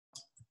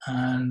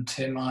and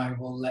Tim, I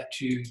will let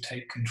you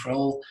take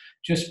control.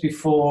 Just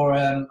before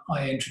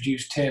I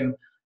introduce Tim,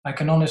 I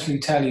can honestly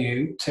tell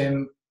you,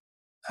 Tim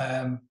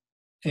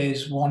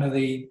is one of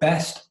the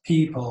best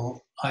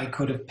people I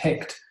could have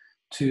picked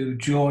to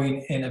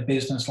join in a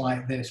business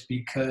like this,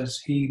 because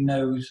he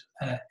knows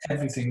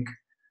everything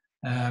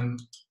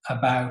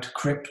about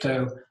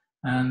crypto,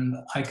 and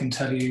I can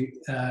tell you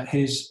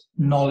his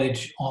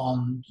knowledge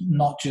on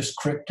not just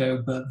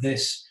crypto but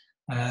this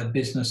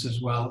business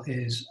as well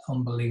is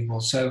unbelievable.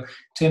 So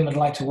Tim, I'd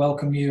like to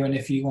welcome you, and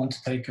if you want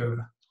to take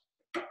over.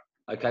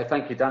 Okay,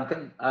 thank you,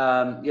 Duncan.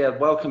 Yeah,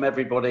 welcome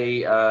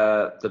everybody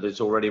that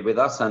is already with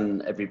us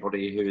and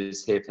everybody who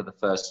is here for the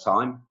first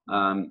time.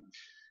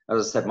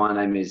 As I said, my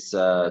name is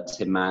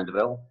Tim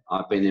Mandeville.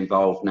 I've been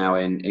involved now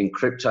in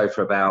crypto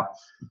for about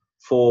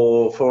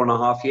four and a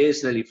half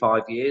years, nearly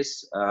 5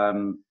 years.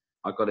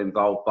 I got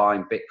involved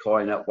buying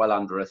Bitcoin at well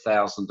under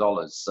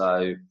 $1,000.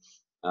 So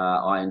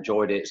I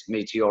enjoyed its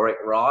meteoric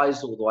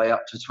rise all the way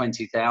up to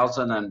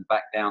 20,000 and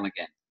back down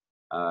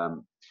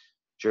again.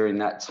 During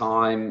that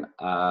time,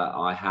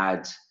 I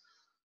had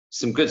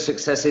some good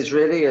successes,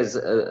 really,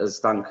 as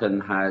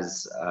Duncan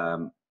has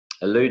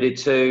alluded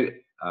to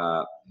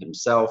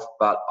himself,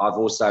 but I've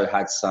also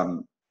had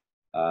some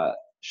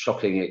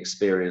shocking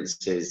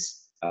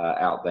experiences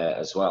out there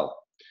as well.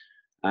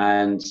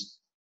 And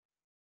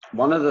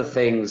one of the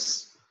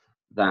things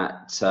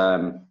that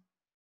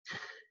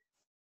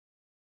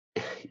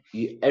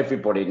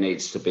everybody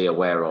needs to be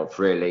aware of,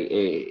 really,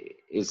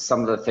 is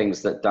some of the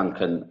things that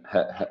Duncan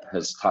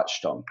has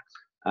touched on.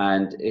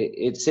 And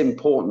it's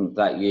important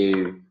that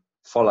you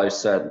follow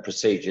certain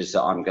procedures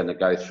that I'm going to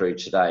go through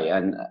today.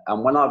 And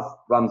when I've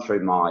run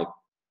through my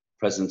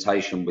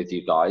presentation with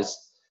you guys,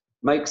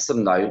 make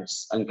some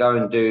notes and go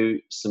and do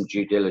some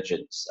due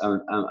diligence.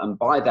 And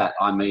by that,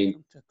 I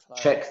mean,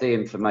 check the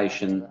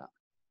information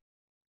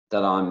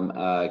that I'm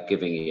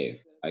giving you,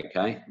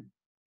 okay?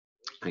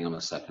 Hang on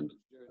a second.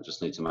 I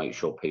just need to make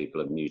sure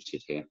people are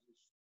muted here.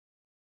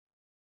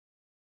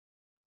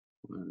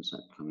 Where is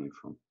that coming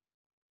from?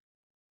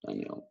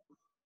 Daniel.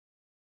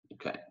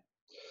 Okay.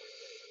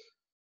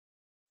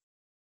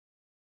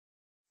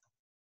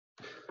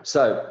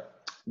 So,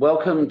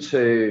 welcome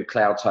to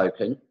Cloud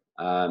Token.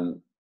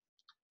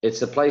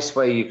 It's a place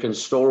where you can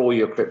store all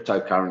your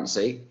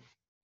cryptocurrency.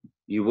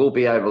 You will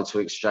be able to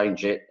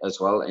exchange it as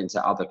well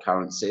into other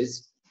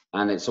currencies.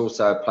 And it's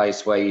also a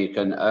place where you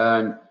can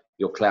earn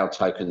your cloud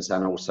tokens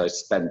and also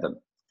spend them.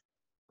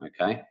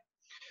 Okay.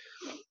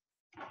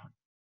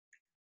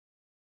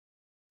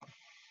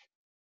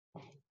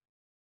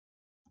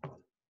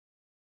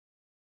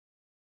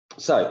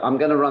 So I'm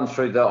going to run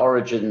through the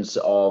origins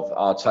of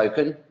our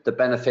token, the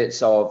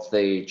benefits of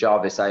the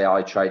Jarvis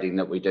AI trading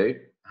that we do,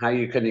 how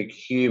you can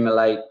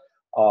accumulate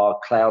our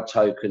cloud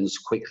tokens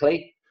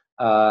quickly,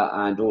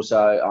 and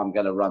also I'm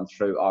going to run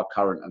through our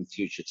current and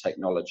future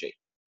technology.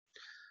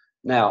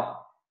 Now,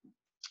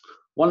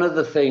 one of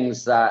the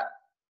things that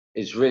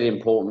is really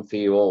important for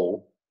you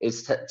all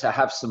is to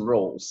have some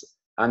rules.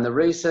 And the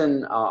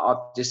reason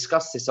I've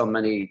discussed this on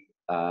many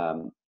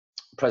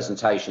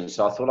presentations,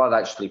 so I thought I'd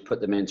actually put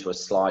them into a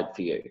slide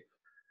for you.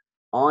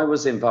 I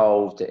was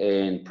involved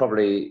in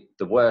probably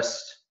the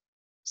worst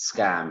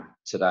scam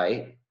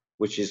today,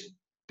 which is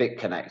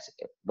BitConnect.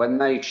 When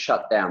they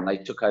shut down, they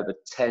took over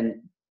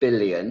 $10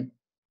 billion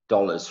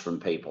from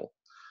people.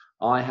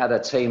 I had a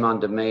team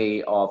under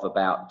me of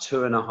about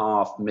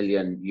 $2.5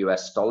 million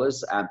US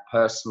and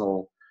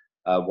personal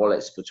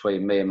wallets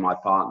between me and my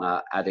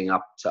partner adding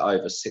up to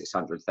over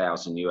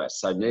 600,000 US,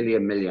 so nearly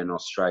 $1 million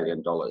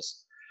Australian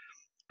dollars.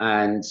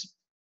 And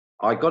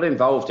I got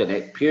involved in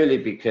it purely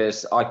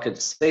because I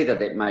could see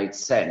that it made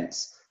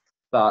sense,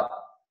 but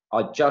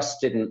I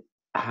just didn't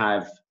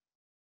have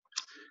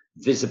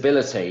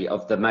visibility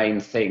of the main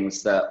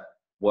things that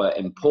were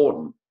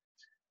important.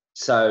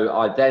 So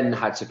I then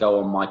had to go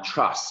on my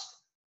trust,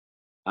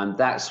 and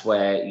that's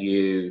where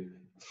you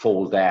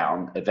fall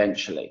down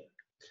eventually.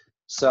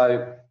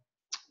 So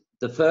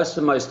the first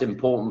and most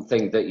important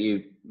thing that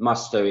you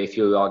must do if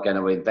you are going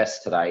to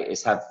invest today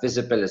is have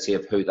visibility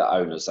of who the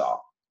owners are.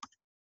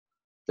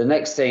 The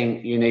next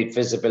thing, you need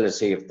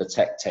visibility of the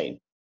tech team.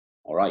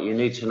 All right, you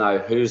need to know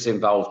who's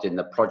involved in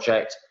the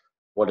project,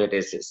 what it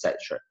is,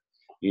 etc.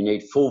 You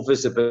need full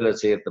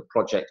visibility of the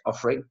project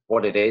offering,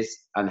 what it is,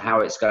 and how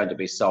it's going to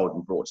be sold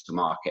and brought to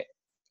market.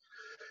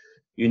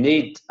 You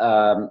need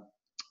to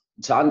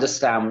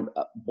understand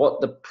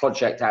what the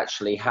project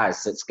actually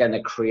has that's going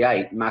to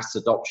create mass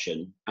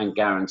adoption and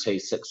guarantee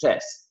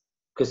success.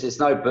 Because it's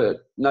no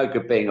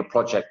good being a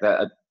project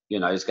that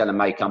is going to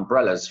make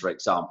umbrellas, for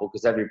example,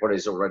 because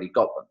everybody's already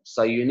got them.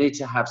 So you need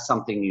to have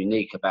something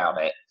unique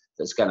about it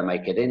that's going to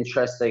make it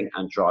interesting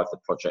and drive the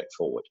project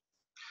forward.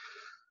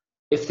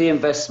 If the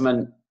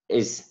investment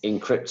is in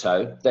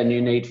crypto, then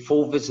you need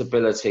full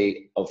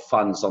visibility of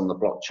funds on the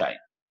blockchain.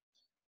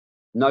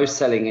 No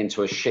selling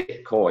into a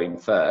shit coin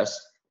first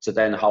to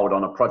then hold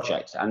on a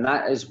project. And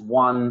that is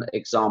one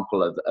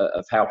example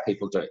of how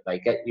people do it. They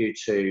get you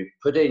to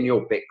put in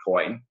your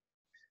Bitcoin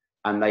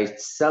and they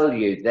sell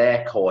you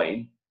their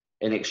coin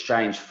in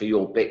exchange for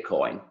your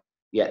Bitcoin,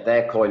 yet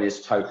their coin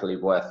is totally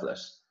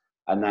worthless.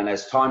 And then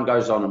as time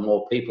goes on and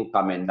more people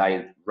come in,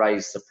 they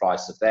raise the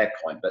price of their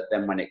coin. But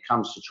then when it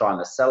comes to trying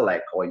to sell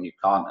their coin, you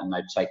can't, and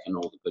they've taken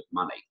all the good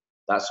money.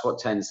 That's what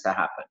tends to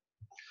happen.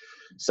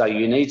 So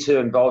you need to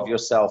involve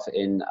yourself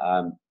in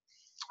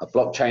a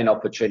blockchain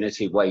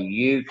opportunity where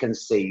you can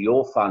see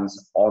your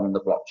funds on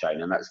the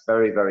blockchain, and that's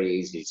very, very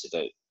easy to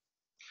do.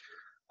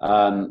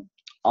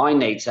 I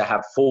need to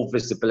have full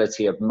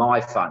visibility of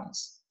my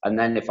funds, and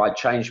then if I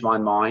change my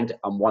mind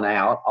and want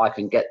out, I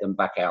can get them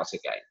back out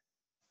again.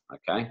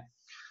 Okay.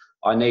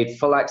 I need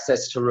full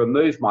access to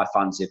remove my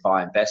funds if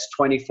I invest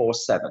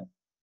 24/7.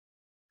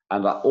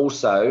 And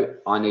also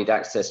I need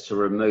access to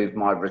remove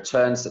my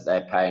returns that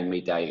they're paying me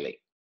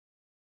daily.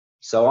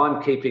 So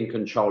I'm keeping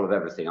control of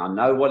everything. I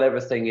know what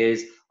everything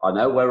is. I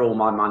know where all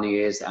my money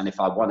is. And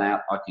if I want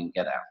out, I can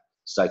get out.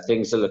 So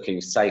things are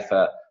looking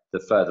safer the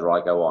further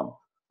I go on.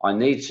 I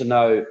need to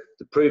know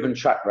the proven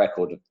track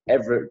record of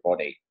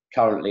everybody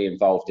currently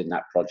involved in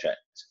that project.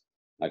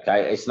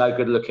 Okay, it's no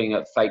good looking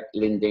at fake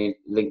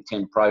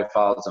LinkedIn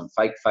profiles and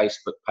fake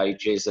Facebook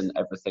pages and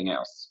everything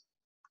else.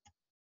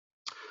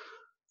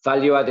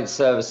 Value-added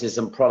services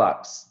and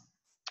products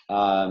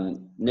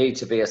need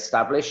to be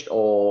established,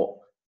 or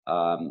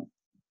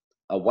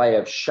a way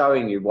of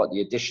showing you what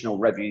the additional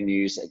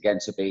revenues are going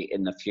to be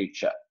in the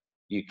future.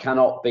 You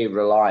cannot be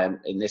reliant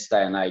in this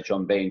day and age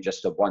on being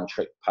just a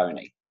one-trick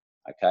pony.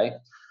 Okay,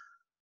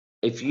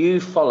 if you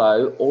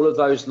follow all of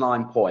those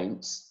 9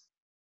 points,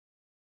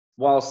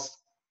 whilst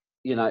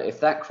if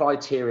that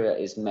criteria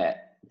is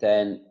met,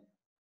 then,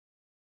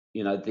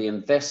 the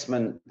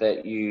investment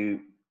that you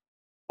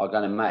are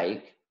going to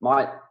make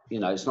might,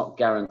 it's not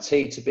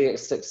guaranteed to be a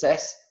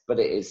success, but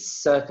it is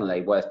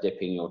certainly worth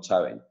dipping your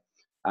toe in.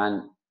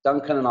 And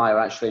Duncan and I are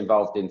actually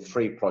involved in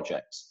 3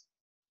 projects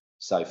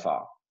so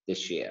far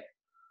this year.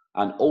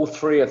 And all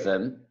 3 of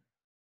them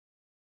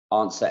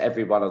answer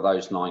every one of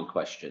those 9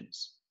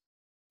 questions.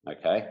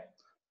 Okay.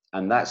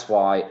 And that's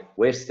why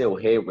we're still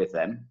here with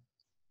them,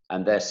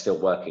 and they're still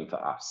working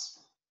for us.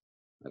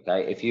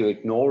 Okay, if you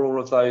ignore all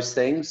of those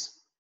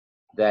things,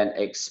 then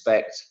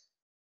expect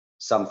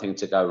something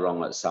to go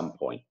wrong at some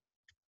point.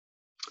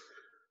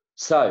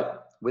 So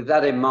with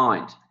that in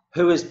mind,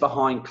 who is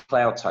behind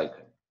Cloud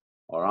Token?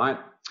 All right,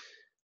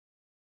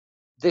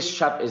 this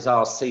chap is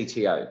our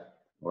CTO.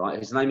 All right,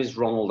 his name is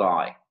Ronald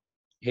I.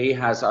 He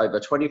has over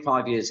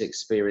 25 years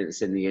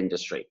experience in the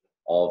industry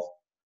of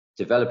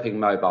developing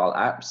mobile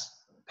apps,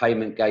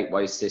 payment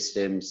gateway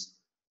systems.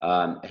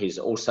 He's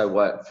also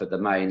worked for the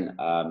main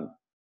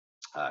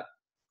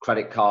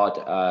credit card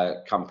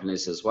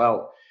companies as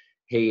well.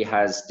 He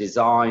has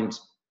designed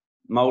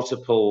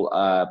multiple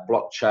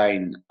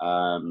blockchain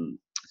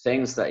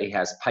things that he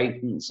has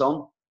patents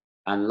on.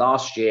 And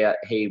last year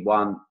he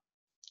won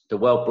the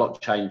World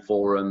Blockchain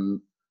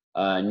Forum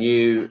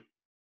New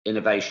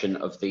Innovation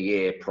of the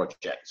Year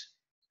project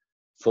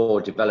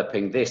for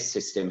developing this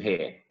system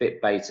here,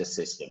 BitBeta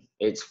system.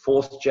 It's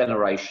 4th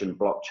generation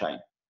blockchain.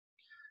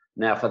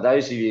 Now, for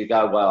those of you who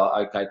go, well,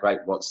 okay, great,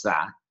 what's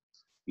that?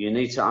 You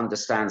need to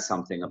understand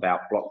something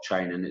about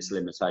blockchain and its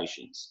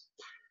limitations.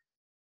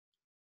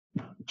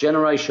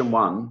 Generation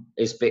 1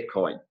 is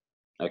Bitcoin,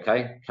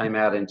 okay? Came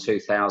out in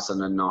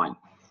 2009.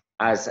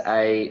 As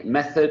a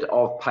method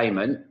of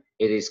payment,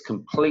 it is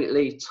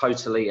completely,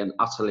 totally, and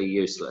utterly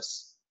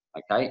useless,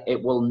 okay?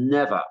 It will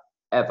never,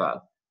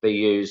 ever be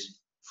used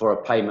for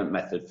a payment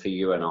method for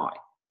you and I,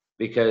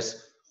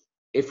 because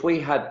if we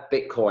had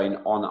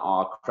Bitcoin on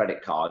our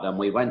credit card and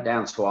we went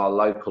down to our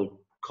local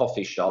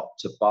coffee shop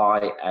to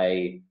buy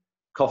a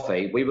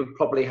coffee, we would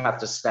probably have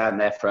to stand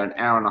there for an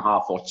hour and a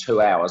half or 2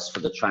 hours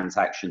for the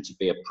transaction to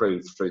be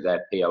approved through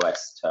their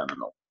POS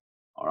terminal.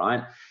 All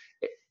right.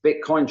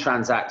 Bitcoin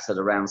transacts at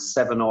around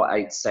 7 or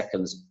 8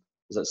 seconds.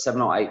 Is it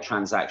 7 or 8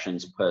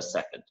 transactions per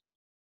second?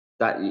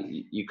 That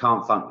you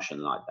can't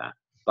function like that.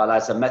 But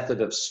as a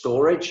method of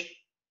storage,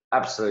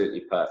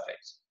 absolutely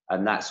perfect.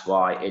 And that's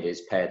why it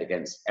is paired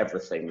against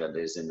everything that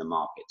is in the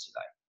market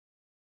today.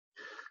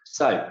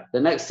 So the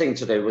next thing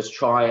to do was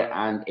try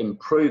and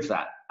improve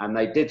that. And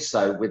they did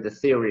so with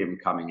Ethereum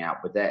coming out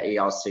with their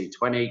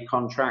ERC20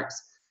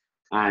 contracts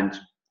and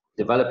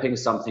developing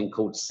something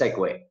called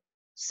SegWit.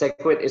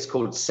 SegWit is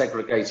called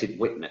segregated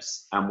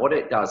witness. And what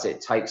it does,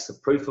 it takes the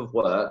proof of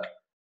work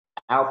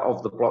out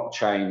of the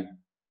blockchain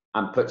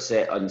and puts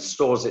it and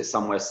stores it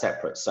somewhere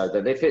separate, so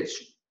that if it's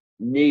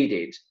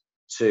needed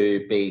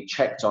to be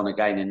checked on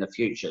again in the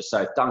future.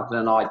 So if Duncan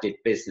and I did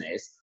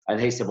business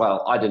and he said,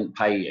 well, I didn't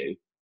pay you,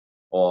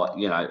 or,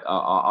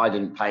 I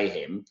didn't pay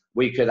him,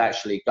 we could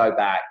actually go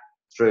back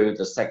through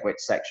the SegWit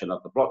section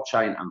of the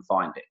blockchain and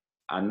find it.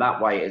 And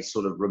that way it's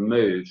sort of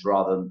removed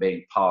rather than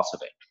being part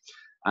of it.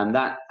 And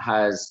that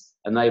has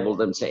enabled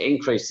them to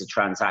increase the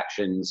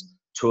transactions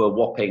to a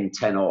whopping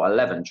 10 or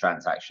 11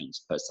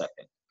 transactions per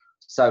second.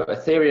 So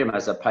Ethereum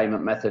as a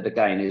payment method,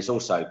 again, is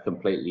also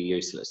completely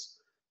useless.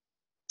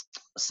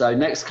 So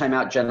next came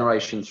out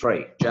Generation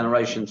 3.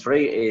 Generation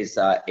 3 is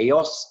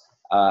EOS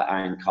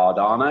and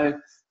Cardano,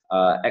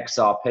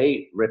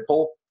 XRP,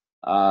 Ripple,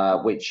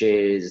 which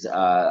is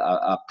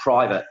a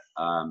private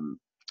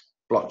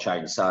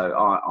blockchain. So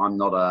I'm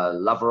not a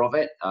lover of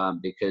it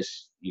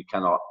because you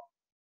cannot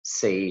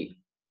see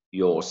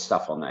your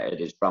stuff on there.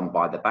 It is run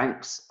by the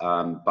banks,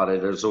 but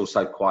it is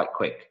also quite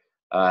quick.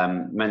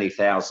 Many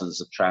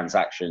thousands of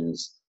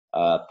transactions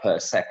per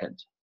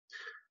second.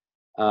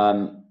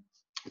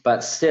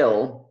 But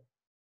still,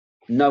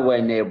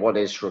 nowhere near what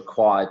is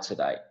required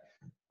today.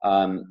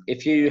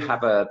 If you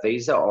have a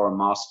Visa or a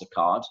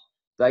MasterCard,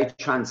 they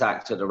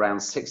transact at around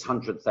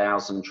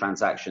 600,000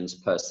 transactions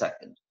per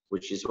second,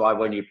 which is why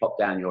when you pop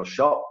down your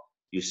shop,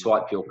 you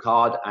swipe your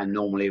card, and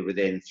normally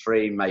within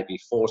 3, maybe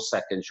 4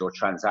 seconds, your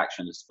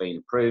transaction has been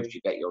approved,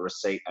 you get your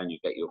receipt and you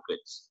get your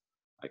goods,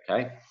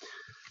 okay?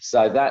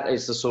 So that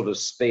is the sort of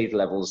speed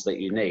levels that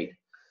you need.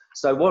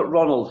 So what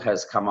Ronald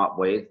has come up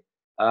with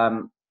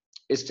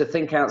is to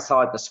think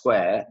outside the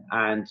square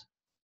and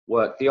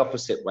work the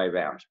opposite way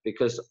around,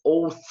 because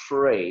all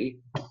 3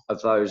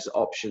 of those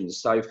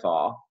options so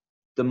far,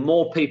 the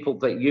more people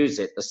that use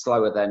it, the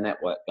slower their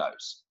network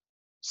goes.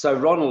 So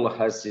Ronald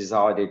has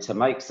decided to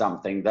make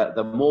something that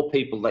the more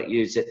people that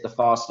use it, the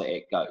faster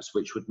it goes,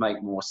 which would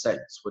make more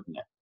sense, wouldn't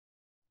it?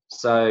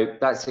 So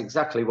that's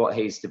exactly what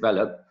he's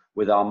developed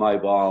with our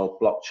mobile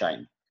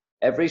blockchain.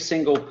 Every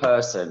single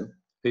person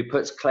who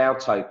puts Cloud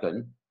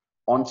Token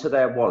onto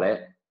their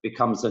wallet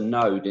becomes a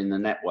node in the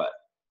network,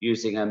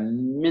 using a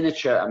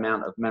miniature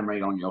amount of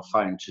memory on your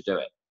phone to do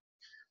it.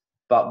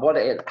 But what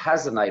it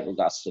has enabled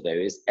us to do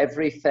is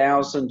every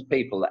 1,000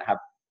 people that have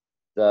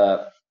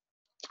the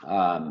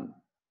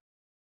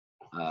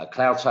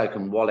Cloud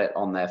Token wallet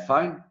on their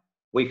phone,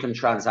 we can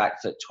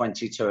transact at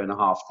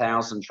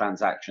 22,500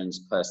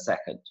 transactions per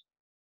second.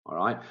 All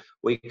right.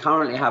 We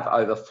currently have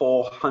over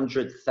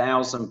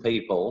 400,000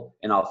 people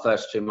in our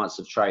first 2 months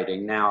of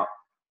trading now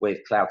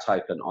with Cloud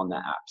Token on their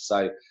app.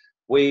 So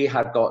we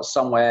have got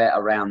somewhere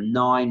around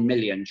 9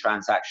 million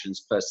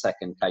transactions per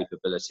second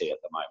capability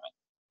at the moment.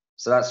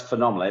 So that's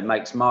phenomenal. It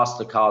makes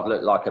MasterCard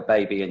look like a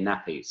baby in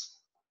nappies,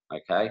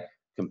 okay,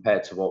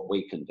 compared to what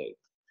we can do.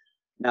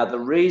 Now, the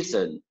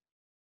reason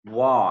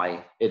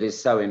why it is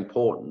so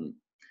important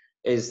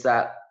is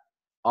that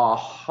our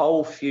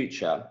whole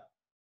future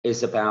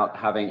is about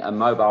having a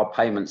mobile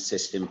payment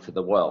system for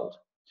the world.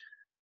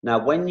 Now,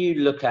 when you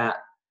look at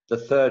the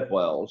third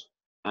world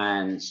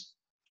and,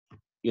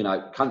 you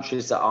know,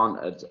 countries that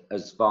aren't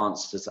as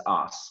advanced as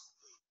us,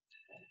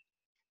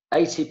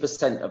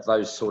 80% of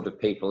those sort of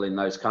people in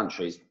those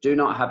countries do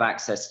not have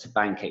access to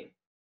banking.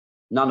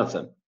 None of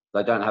them.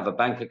 They don't have a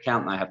bank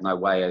account. They have no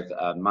way of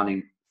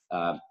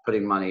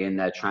putting money in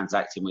there,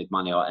 transacting with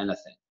money or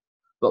anything.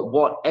 But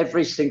what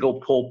every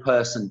single poor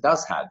person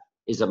does have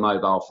is a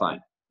mobile phone.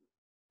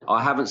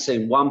 I haven't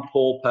seen one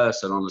poor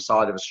person on the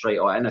side of a street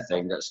or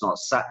anything that's not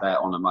sat there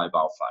on a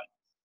mobile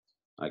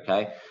phone,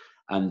 okay?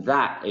 And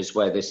that is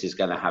where this is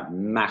going to have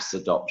mass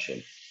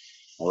adoption,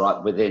 all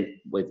right,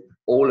 with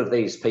all of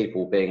these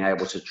people being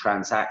able to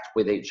transact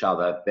with each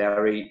other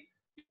very,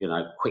 you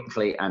know,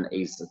 quickly and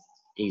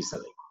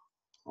easily,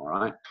 all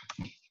right?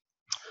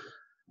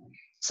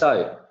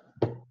 So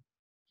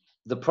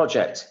the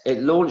project, it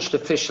launched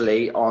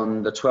officially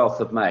on the 12th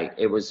of May.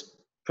 It was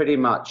pretty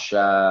much,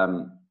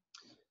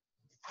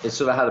 it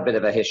sort of had a bit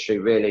of a history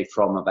really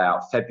from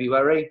about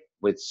February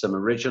with some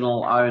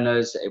original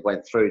owners. It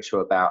went through to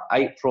about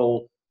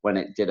April when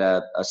it did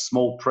a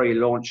small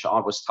pre-launch. I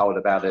was told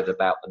about it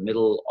about the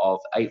middle of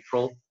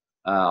April.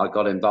 I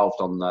got involved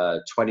on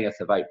the 20th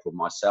of April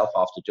myself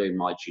after doing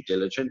my due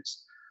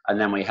diligence. And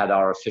then we had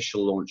our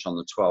official launch on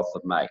the 12th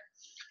of May.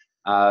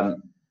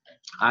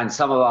 And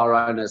some of our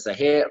owners are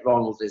here.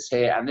 Ronald is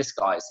here, and this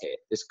guy is here.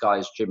 This guy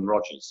is Jim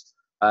Rogers.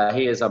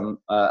 He is a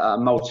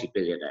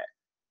multi-billionaire.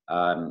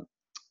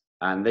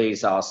 And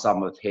these are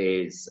some of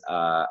his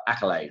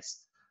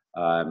accolades,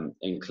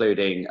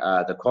 including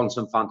the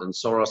Quantum Fund and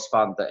Soros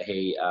Fund that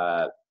he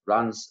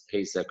runs.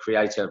 He's the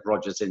creator of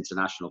Rogers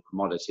International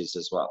Commodities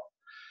as well.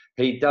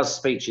 He does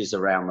speeches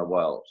around the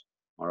world,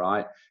 all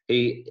right?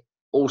 He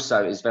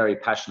also is very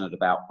passionate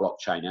about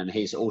blockchain, and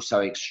he's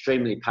also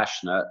extremely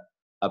passionate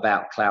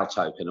about Cloud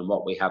Token and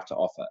what we have to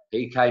offer.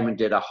 He came and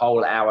did a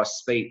whole hour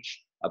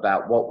speech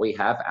about what we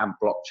have and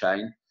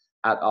blockchain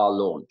at our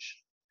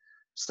launch.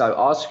 So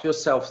ask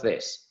yourself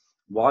this: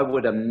 why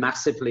would a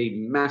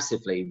massively,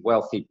 massively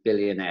wealthy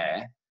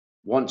billionaire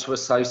want to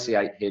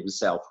associate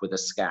himself with a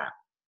scam?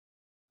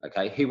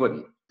 Okay, he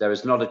wouldn't. There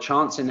is not a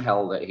chance in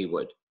hell that he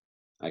would.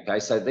 Okay,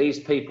 so these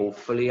people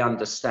fully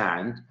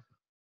understand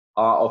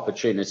our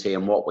opportunity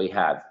and what we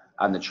have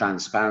and the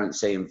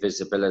transparency and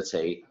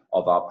visibility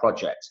of our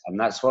project. And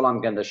that's what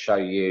I'm going to show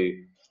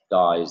you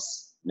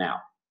guys now.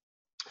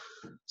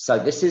 So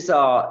this is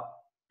our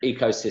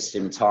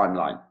ecosystem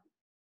timeline.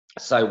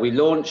 So we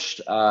launched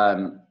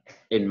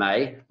in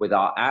May with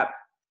our app,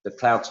 the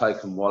Cloud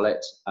Token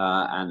wallet,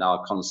 and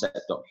our concept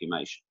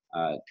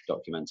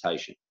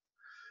documentation.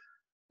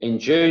 In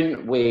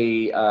June,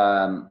 we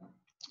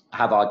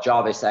have our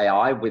Jarvis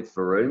AI with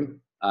Etherium.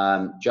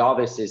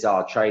 Jarvis is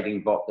our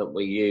trading bot that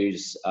we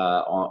use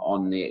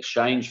on the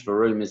exchange.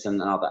 Etherium is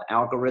another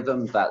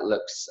algorithm that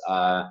looks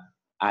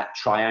at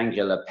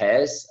triangular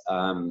pairs.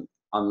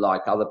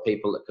 Unlike other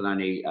people that can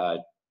only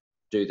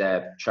do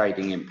their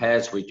trading in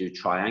pairs, we do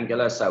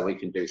triangular, so we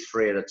can do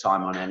 3 at a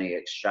time on any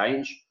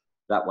exchange.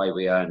 That way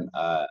we earn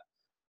a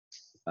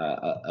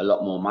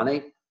lot more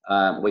money.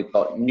 We've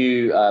got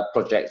new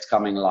projects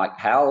coming like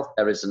HAL.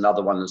 There is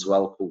another one as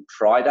well called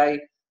Friday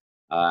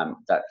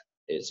that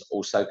is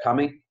also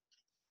coming.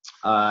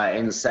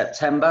 In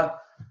September,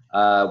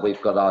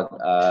 we've got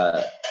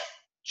our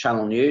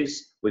channel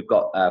news. We've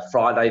got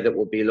Friday that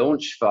will be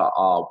launched for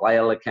our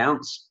whale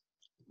accounts.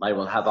 They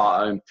will have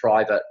our own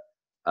private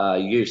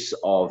use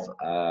of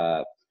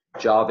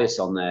Jarvis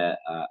on their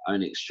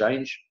own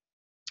exchange.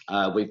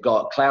 We've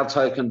got Cloud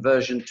Token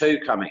version 2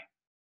 coming.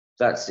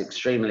 That's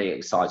extremely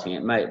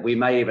exciting. We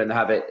may even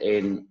have it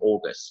in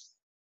August.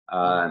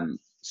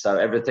 So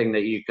everything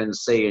that you can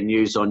see and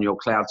use on your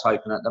Cloud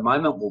Token at the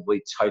moment will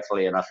be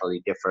totally and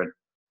utterly different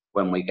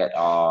when we get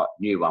our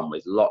new one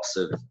with lots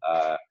of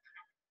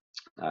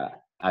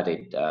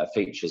added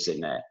features in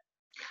there.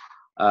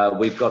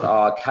 We've got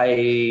our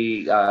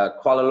Kuala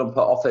Lumpur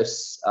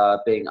office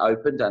being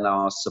opened and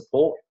our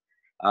support.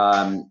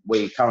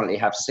 We currently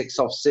have 6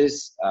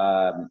 offices,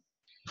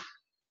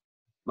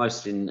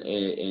 most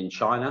in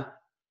China.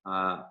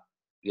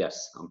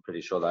 Yes, I'm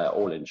pretty sure they're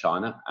all in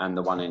China, and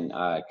the one in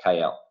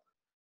KL.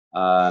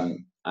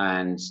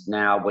 And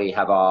now we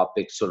have our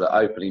big sort of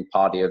opening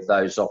party of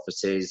those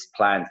offices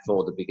planned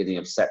for the beginning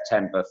of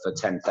September for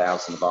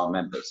 10,000 of our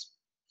members.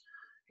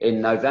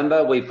 In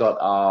November, we've got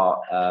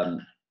our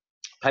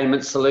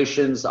payment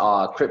solutions,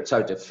 our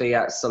crypto to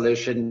fiat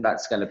solution.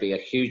 That's going to be a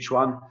huge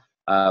one,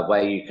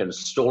 where you can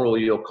store all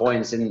your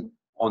coins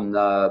on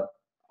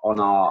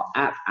our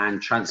app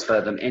and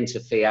transfer them into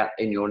fiat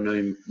in your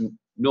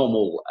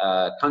normal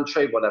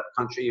country, whatever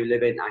country you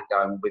live in, and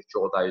go and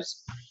withdraw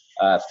those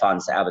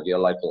funds out of your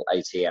local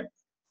ATM.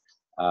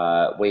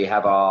 We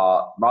have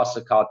our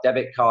MasterCard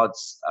debit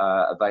cards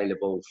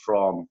available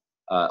from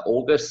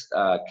August.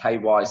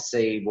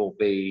 KYC will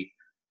be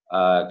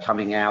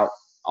coming out,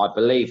 I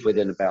believe,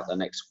 within about the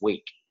next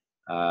week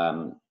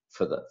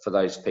for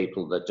those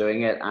people that are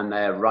doing it, and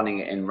they're running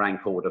it in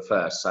rank order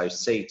first. So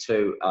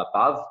C2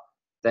 above,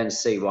 then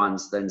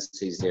C1s, then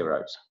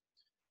C0s.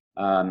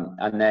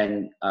 And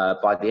then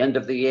by the end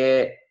of the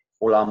year,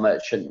 all our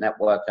merchant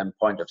network and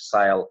point of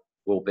sale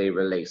will be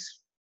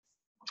released.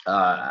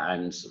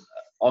 And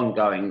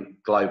ongoing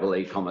global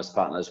e-commerce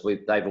partners,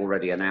 they've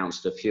already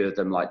announced a few of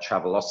them, like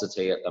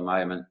Travelocity at the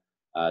moment,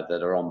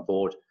 that are on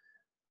board.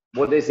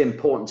 What is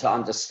important to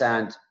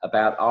understand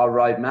about our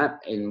roadmap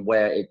in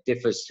where it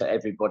differs to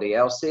everybody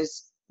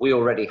else's, we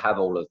already have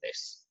all of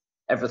this.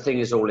 Everything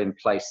is all in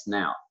place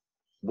now.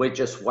 We're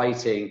just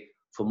waiting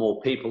for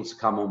more people to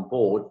come on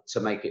board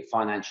to make it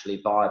financially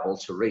viable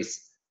to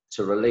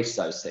release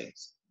those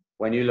things.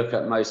 When you look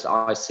at most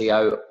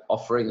ICO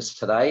offerings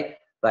today,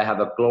 they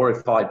have a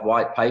glorified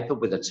white paper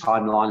with a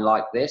timeline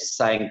like this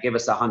saying, give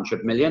us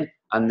 100 million,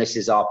 and this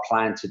is our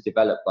plan to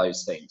develop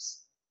those things.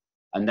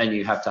 And then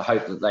you have to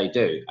hope that they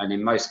do. And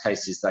in most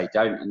cases, they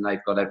don't, and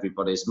they've got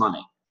everybody's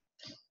money.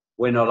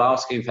 We're not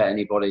asking for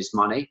anybody's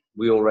money.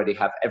 We already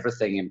have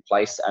everything in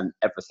place and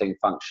everything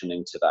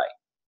functioning today.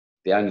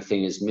 The only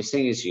thing is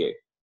missing is you,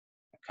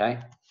 okay?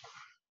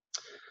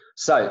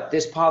 So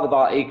this part of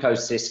our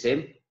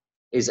ecosystem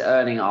is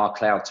earning our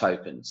cloud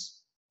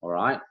tokens, all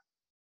right?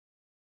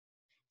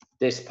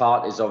 This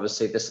part is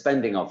obviously the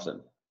spending of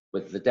them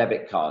with the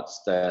debit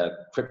cards, the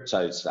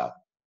crypto stuff,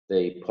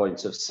 the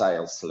point of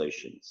sale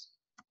solutions.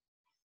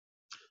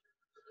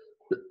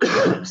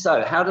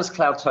 So how does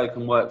cloud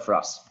token work for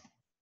us?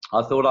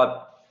 I thought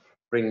I'd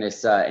bring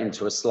this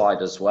into a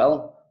slide as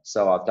well.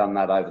 So I've done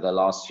that over the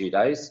last few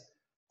days.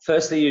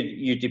 Firstly,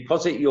 you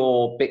deposit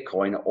your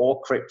Bitcoin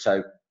or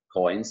crypto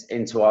coins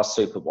into our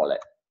super wallet,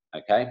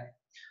 okay?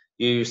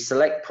 You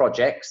select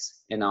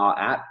projects in our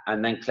app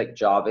and then click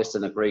Jarvis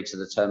and agree to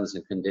the terms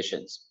and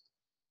conditions.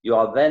 You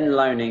are then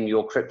loaning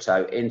your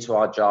crypto into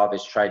our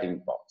Jarvis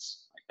trading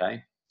bots,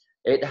 okay?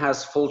 It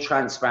has full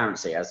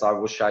transparency, as I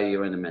will show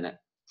you in a minute,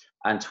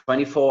 and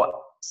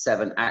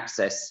 24/7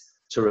 access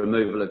to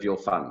removal of your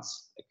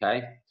funds,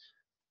 okay?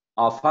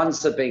 Our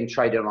funds are being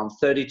traded on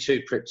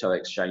 32 crypto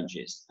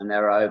exchanges, and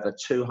there are over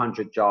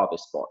 200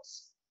 Jarvis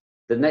bots.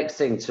 The next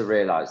thing to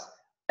realize,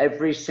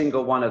 every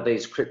single one of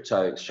these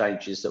crypto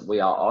exchanges that we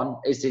are on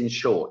is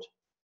insured,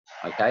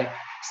 okay?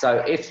 So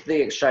if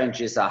the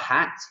exchanges are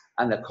hacked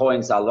and the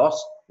coins are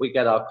lost, we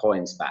get our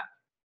coins back,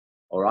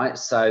 all right?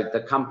 So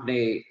the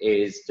company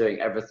is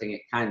doing everything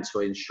it can to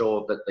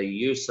ensure that the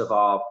use of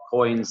our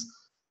coins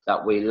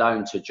that we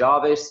loan to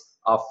Jarvis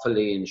are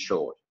fully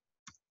insured.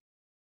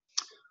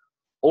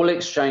 All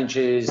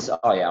exchanges,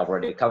 oh yeah, I've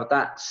already covered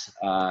that.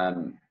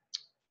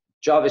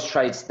 Jarvis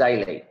trades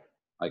daily,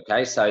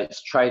 okay? So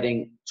it's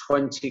trading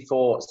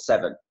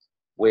 24/7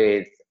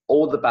 with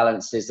all the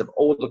balances of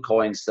all the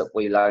coins that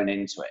we loan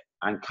into it.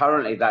 And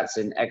currently that's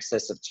in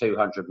excess of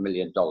 $200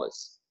 million,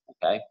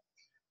 okay?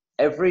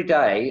 Every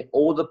day,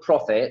 all the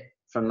profit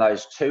from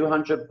those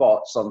 200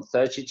 bots on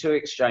 32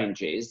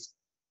 exchanges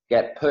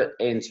get put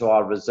into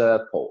our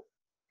reserve pool.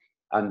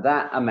 And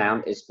that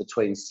amount is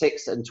between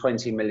 $6 and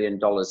 $20 million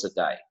a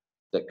day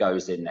that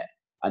goes in there.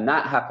 And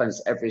that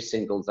happens every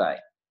single day,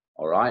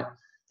 all right?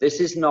 This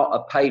is not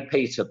a pay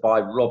Peter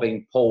by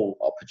robbing Paul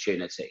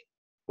opportunity.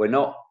 We're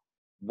not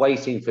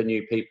waiting for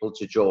new people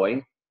to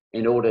join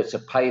in order to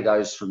pay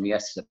those from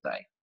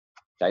yesterday.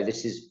 Okay,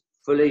 this is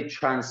fully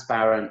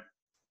transparent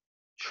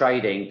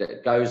trading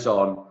that goes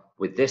on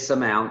with this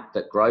amount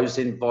that grows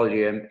in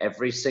volume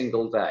every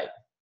single day.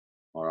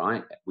 All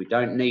right, we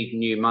don't need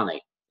new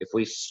money. If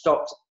we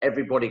stopped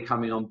everybody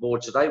coming on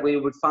board today, we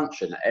would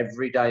function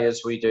every day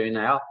as we do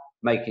now,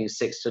 making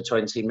 6 to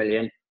 20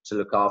 million to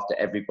look after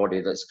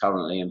everybody that's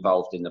currently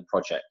involved in the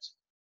project.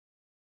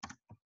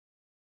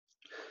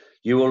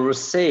 You will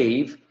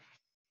receive,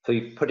 for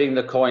putting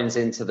the coins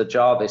into the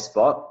Jarvis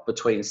bot,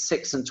 between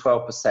 6 and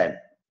 12%.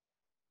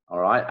 All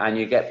right, and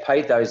you get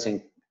paid those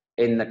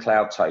in the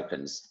cloud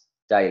tokens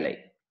daily.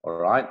 All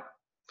right.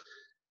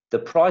 The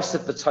price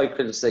of the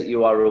tokens that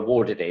you are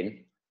rewarded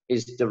in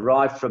is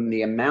derived from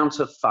the amount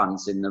of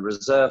funds in the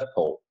reserve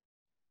pool.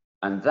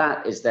 And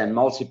that is then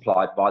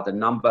multiplied by the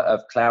number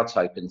of cloud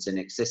tokens in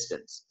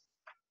existence.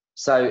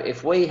 So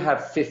if we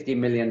have $50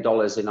 million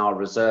in our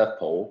reserve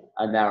pool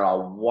and there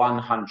are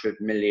 100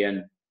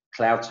 million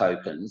cloud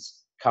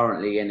tokens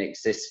currently in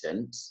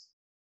existence,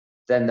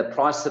 then the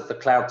price of the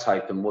cloud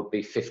token would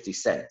be 50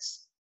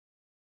 cents.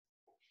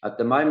 At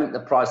the moment,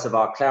 the price of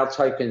our cloud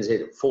tokens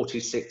is at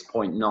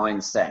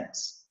 46.9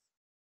 cents.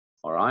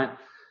 All right.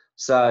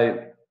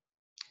 So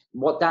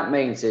what that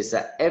means is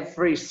that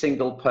every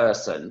single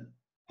person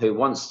who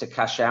wants to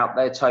cash out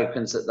their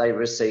tokens that they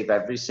receive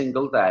every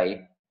single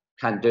day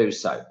can do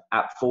so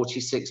at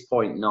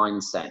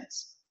 46.9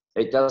 cents.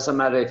 It doesn't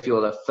matter if you're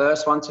the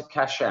first one to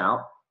cash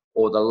out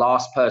or the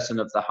last person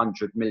of the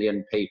 100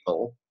 million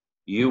people,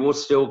 you will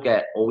still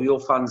get all your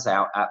funds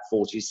out at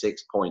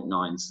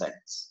 46.9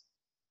 cents.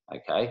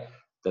 Okay,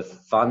 the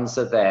funds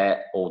are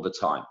there all the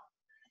time.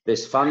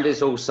 This fund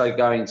is also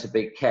going to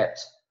be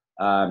kept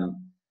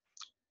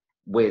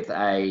with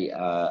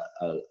a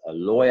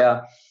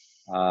lawyer,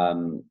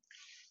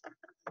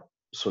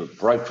 sort of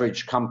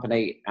brokerage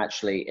company,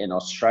 actually in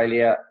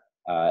Australia,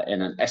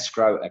 in an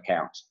escrow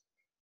account.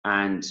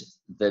 And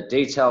the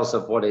details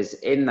of what is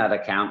in that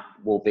account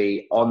will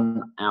be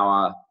on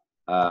our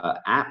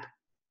app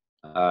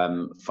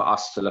for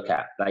us to look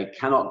at. They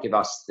cannot give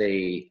us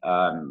the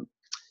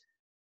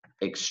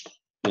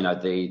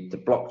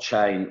the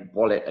blockchain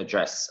wallet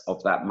address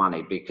of that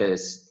money,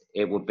 because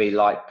it would be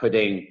like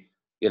putting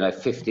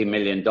 $50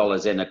 million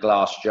in a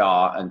glass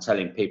jar and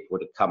telling people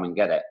to come and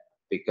get it,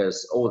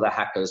 because all the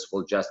hackers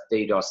will just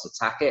DDoS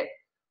attack it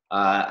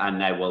and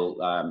they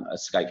will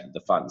escape the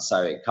funds.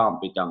 So it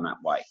can't be done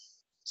that way.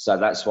 So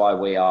that's why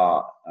we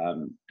are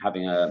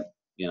having a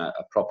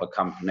proper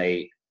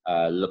company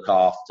look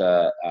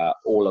after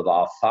all of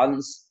our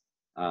funds,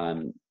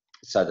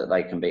 so that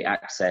they can be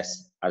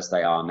accessed as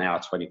they are now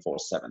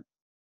 24/7.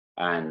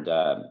 And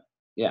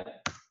yeah,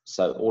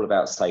 so all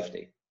about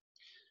safety.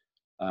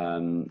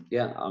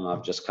 Yeah, and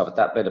I've just covered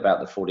that bit about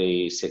the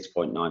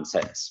 46.9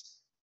 cents.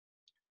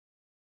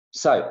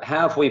 So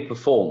how have we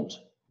performed,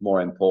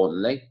 more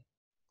importantly?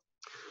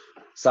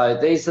 So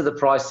these are the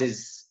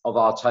prices of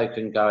our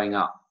token going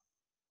up.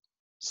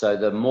 So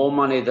the more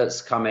money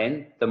that's come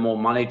in, the more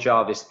money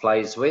Jarvis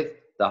plays with,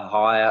 the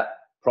higher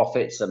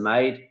profits are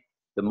made,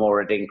 the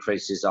more it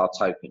increases our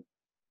token.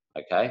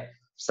 Okay,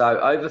 so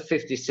over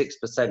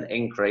 56%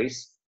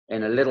 increase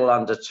in a little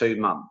under 2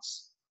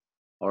 months.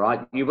 All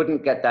right, you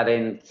wouldn't get that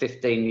in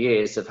 15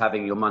 years of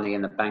having your money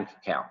in a bank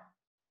account.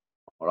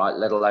 All right,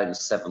 let alone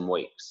 7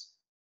 weeks.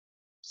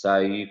 So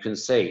you can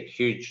see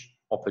huge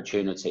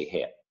opportunity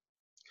here.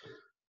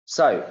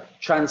 So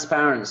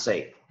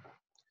transparency.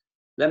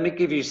 Let me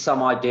give you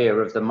some idea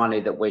of the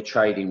money that we're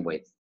trading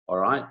with. All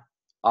right,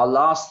 our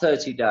last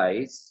 30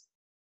 days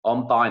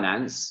on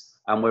Binance,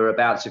 and we're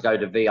about to go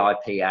to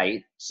VIP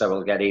 8, so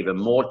we'll get even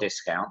more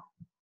discount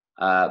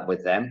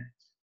with them,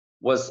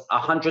 was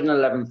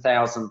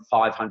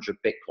 111,500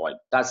 Bitcoin.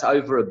 That's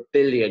over $1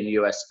 billion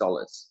US,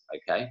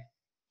 okay?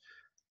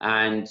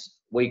 And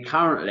we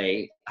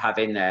currently have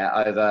in there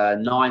over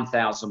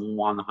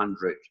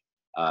 9,100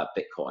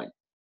 Bitcoin.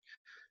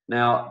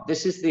 Now,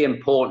 this is the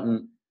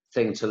important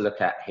thing to look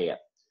at here.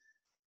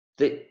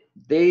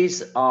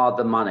 These are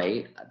the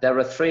money. There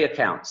are 3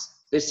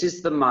 accounts. This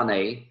is the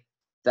money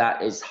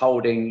that is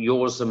holding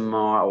yours and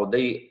my,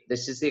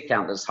 this is the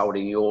account that's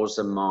holding yours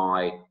and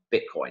my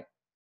Bitcoin.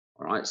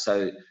 All right,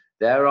 so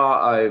there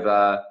are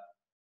over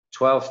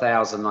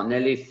 12,000,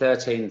 nearly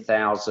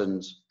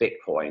 13,000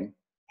 Bitcoin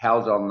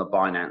held on the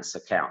Binance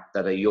account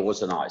that are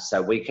yours and I.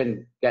 So we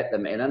can get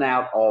them in and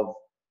out of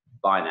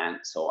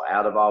Binance or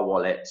out of our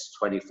wallets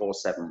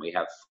 24/7. We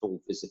have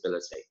full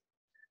visibility.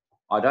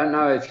 I don't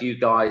know if you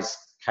guys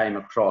came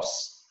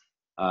across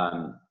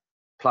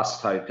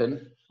Plus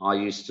Token. I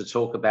used to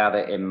talk about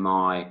it in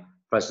my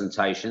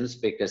presentations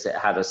because it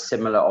had a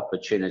similar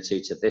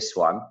opportunity to this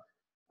one.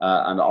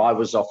 And I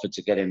was offered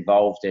to get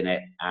involved in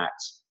it at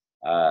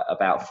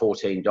about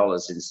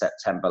 $14 in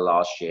September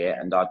last year,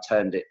 and I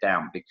turned it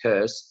down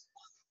because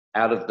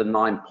out of the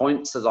 9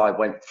 points that I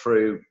went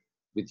through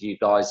with you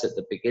guys at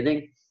the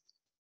beginning,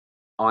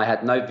 I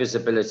had no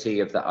visibility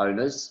of the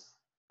owners.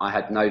 I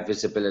had no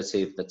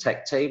visibility of the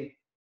tech team.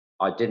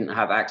 I didn't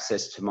have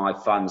access to my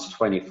funds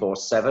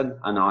 24/7,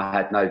 and I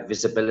had no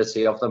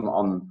visibility of them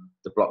on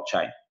the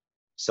blockchain.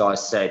 So I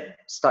said,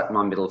 stuck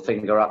my middle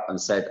finger up and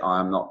said, I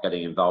am not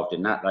getting involved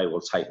in that. They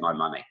will take my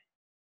money,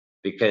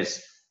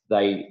 because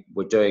they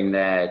were doing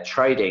their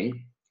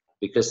trading,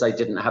 because they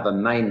didn't have a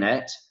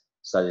mainnet,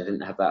 so they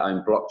didn't have their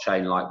own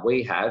blockchain like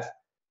we have.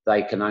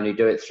 They can only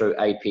do it through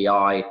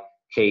API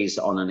keys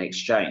on an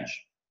exchange.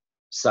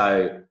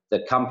 So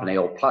the company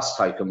or Plus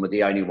Token were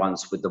the only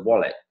ones with the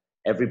wallet.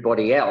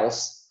 Everybody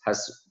else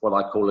has what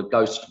I call a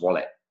ghost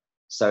wallet.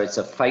 So it's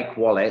a fake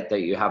wallet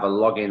that you have a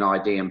login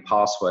ID and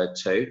password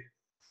to,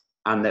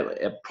 and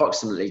that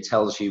approximately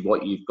tells you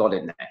what you've got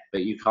in there,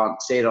 but you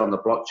can't see it on the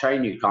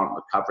blockchain, you can't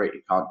recover it,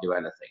 you can't do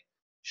anything.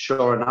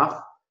 Sure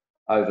enough,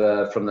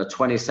 over from the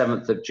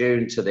 27th of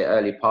June to the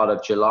early part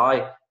of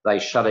July, they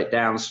shut it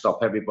down,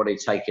 stop everybody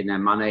taking their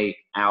money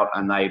out,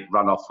 and they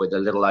run off with a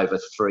little over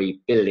 $3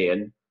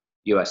 billion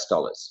US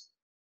dollars.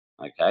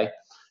 Okay,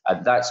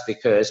 and that's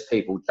because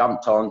people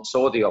jumped on,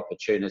 saw the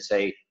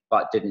opportunity,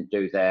 but didn't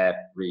do their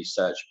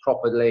research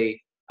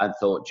properly and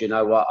thought, you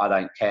know what, I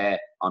don't care,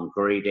 I'm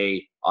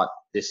greedy,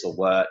 this will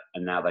work,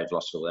 and now they've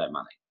lost all their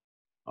money.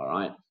 All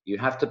right, you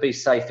have to be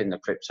safe in the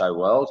crypto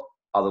world,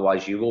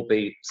 otherwise you will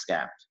be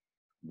scammed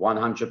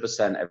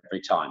 100%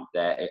 every time.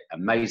 They're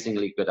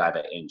amazingly good at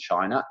it in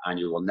China, and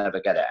you will never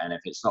get it. And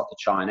if it's not the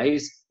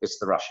Chinese, it's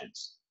the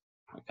Russians.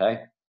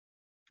 Okay,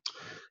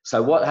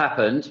 so what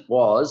happened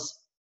was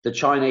the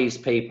Chinese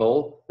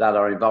people that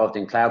are involved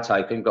in Cloud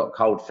Token got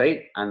cold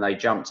feet, and they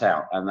jumped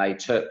out, and they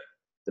took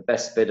the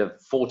best bid of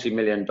 $40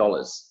 million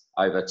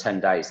over 10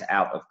 days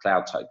out of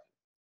Cloud Token.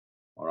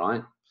 All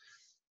right,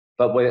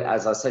 but we're,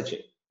 as I said to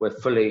you, we're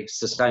fully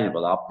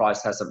sustainable. Our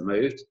price hasn't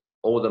moved.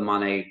 All the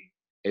money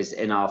is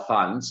in our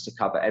funds to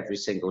cover every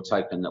single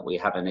token that we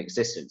have in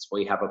existence.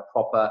 We have a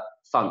proper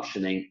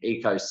functioning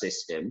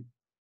ecosystem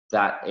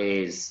that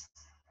is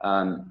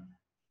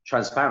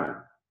transparent.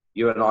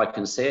 You and I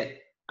can see it,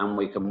 and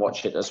we can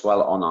watch it as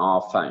well on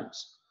our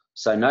phones.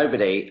 So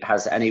nobody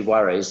has any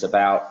worries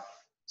about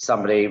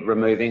somebody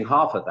removing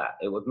half of that.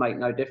 It would make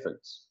no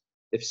difference.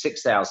 If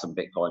 6,000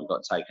 Bitcoin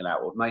got taken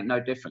out, it would make no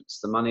difference.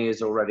 The money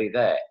is already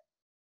there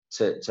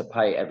to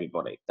pay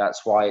everybody.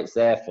 That's why it's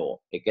there for.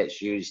 It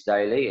gets used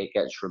daily. It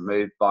gets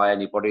removed by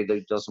anybody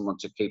that doesn't want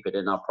to keep it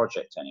in our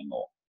project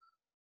anymore.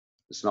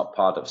 It's not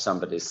part of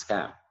somebody's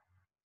scam.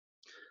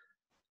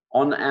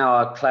 On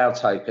our Cloud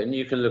Token,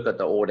 you can look at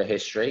the order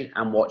history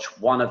and watch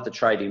one of the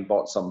trading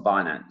bots on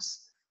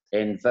Binance.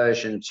 In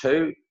version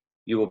 2,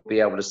 you will be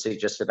able to see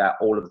just about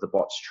all of the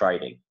bots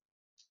trading.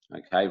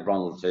 Okay,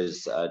 Ronald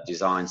has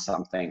designed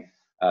something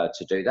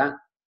to do that.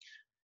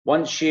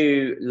 Once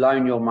you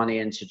loan your money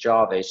into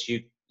Jarvis,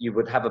 you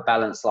would have a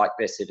balance like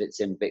this if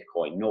it's in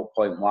Bitcoin,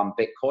 0.1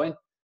 Bitcoin.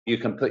 You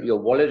can put your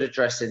wallet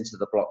address into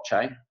the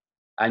blockchain,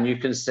 and you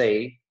can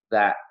see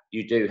that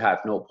you do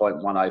have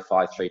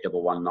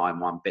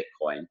 0.1053191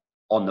 Bitcoin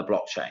on the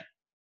blockchain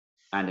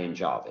and in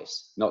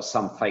Jarvis, not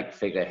some fake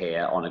figure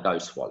here on a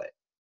ghost wallet.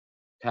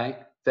 Okay,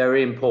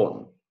 very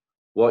important.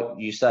 What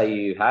you say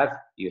you have,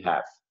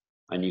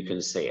 and you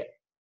can see it.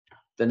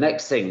 The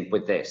next thing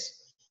with this,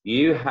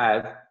 you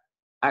have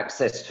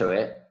access to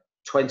it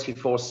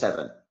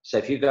 24/7. So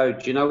if you go,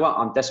 do you know what,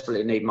 I'm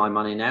desperately need my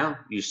money now,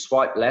 you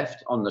swipe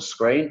left on the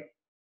screen,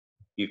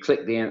 you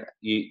click the,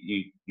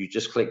 you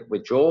just click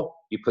withdraw,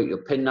 you put your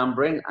PIN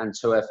number in and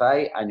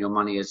 2FA, and your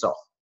money is off.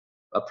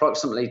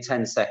 Approximately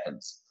 10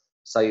 seconds.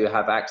 So you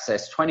have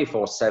access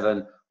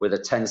 24/7 with a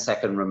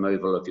 10-second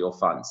removal of your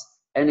funds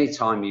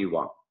anytime you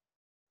want.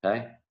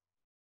 Okay.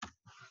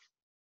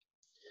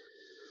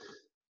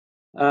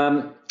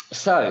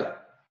 So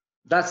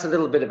that's a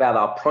little bit about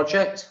our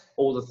project,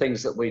 all the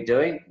things that we're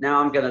doing. Now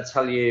I'm going to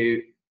tell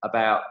you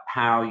about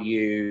how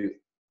you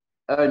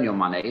earn your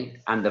money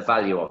and the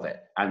value of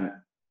it, and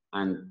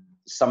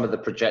some of the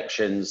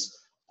projections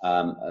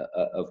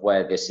of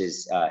where this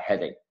is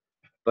heading.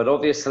 But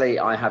obviously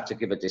I have to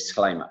give a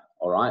disclaimer,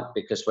 all right,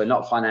 because we're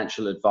not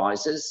financial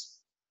advisors.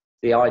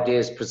 The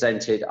ideas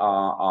presented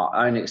are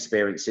our own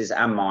experiences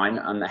and mine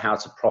on how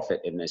to profit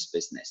in this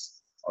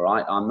business, all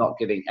right? I'm not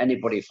giving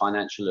anybody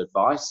financial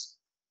advice.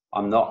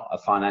 I'm not a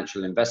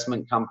financial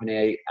investment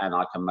company, and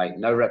I can make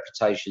no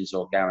reputations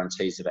or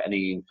guarantees of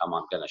any income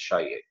I'm going to show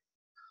you.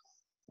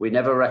 We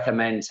never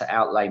recommend to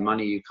outlay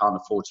money you can't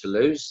afford to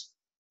lose.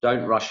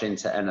 Don't rush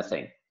into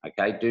anything,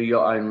 okay? Do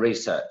your own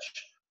research.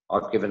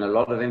 I've given a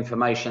lot of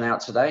information out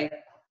today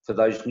for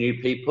those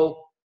new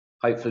people.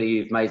 Hopefully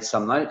you've made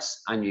some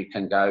notes and you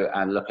can go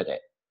and look at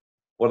it.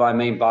 What I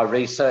mean by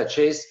research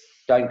is,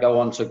 don't go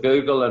onto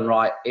Google and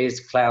write,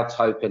 is Cloud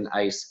Token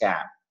a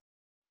scam?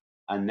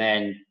 And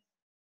then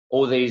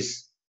all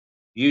these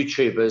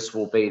YouTubers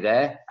will be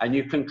there, and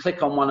you can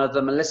click on one of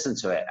them and listen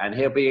to it, and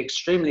he'll be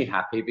extremely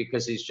happy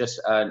because he's just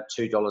earned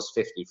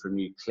 $2.50 from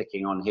you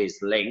clicking on his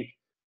link.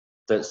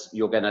 That's,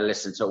 you're going to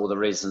listen to all the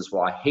reasons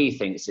why he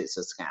thinks it's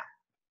a scam.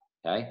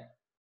 okay?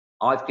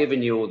 I've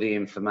given you all the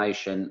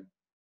information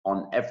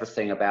on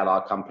everything about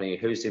our company,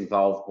 who's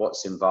involved,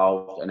 what's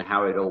involved, and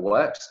how it all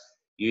works.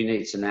 You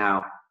need to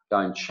now go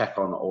and check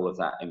on all of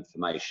that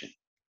information.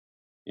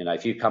 You know,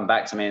 if you come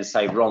back to me and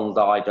say wrong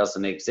guy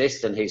doesn't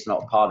exist and he's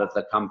not part of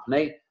the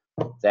company,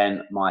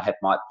 then my head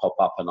might pop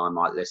up and I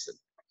might listen.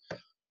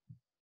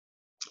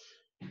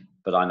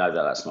 But I know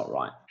that that's not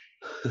right.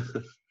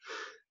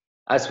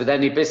 As with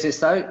any business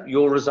though,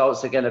 your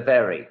results are going to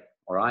vary,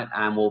 all right,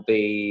 and will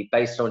be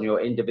based on your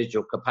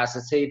individual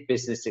capacity,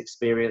 business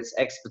experience,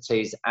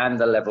 expertise, and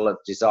the level of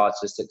desire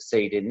to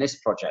succeed in this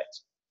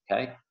project,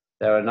 okay?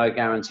 There are no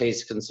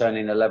guarantees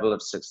concerning the level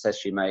of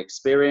success you may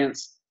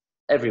experience.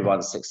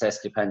 Everyone's success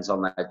depends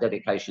on their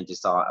dedication,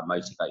 desire, and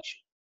motivation,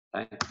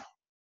 okay?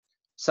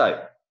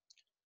 So,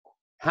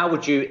 how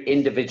would you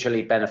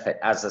individually benefit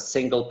as a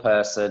single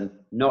person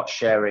not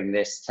sharing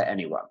this to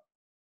anyone,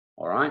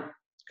 all right?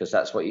 Because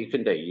that's what you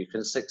can do. You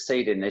can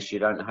succeed in this. You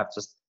don't have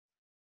to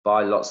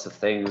buy lots of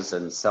things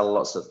and sell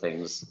lots of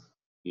things.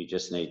 You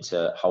just need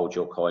to hold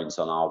your coins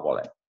on our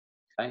wallet,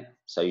 okay?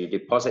 So you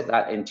deposit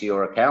that into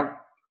your account.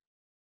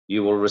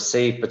 You will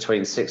receive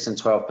between 6 and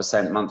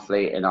 12%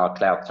 monthly in our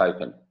cloud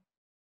token.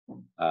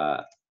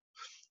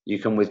 You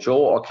can withdraw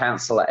or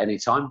cancel at any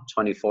time,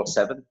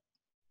 24/7.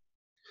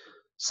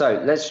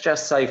 So let's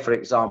just say, for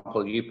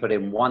example, you put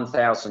in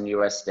 1,000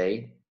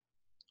 USD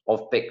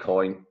of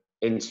Bitcoin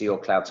into your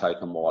cloud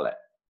token wallet,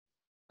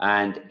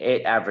 and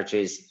it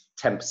averages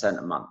 10%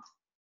 a month.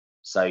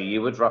 So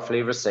you would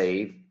roughly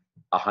receive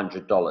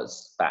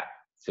 $100 back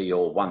for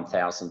your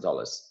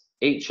 $1,000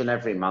 each and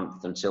every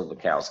month until the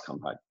cows come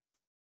home.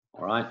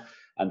 All right,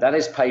 and that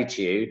is paid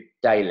to you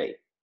daily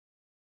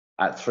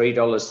at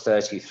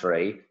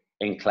 $3.33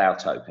 in cloud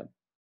token.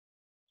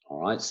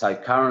 All right, so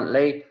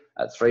currently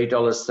at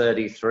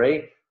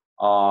 $3.33,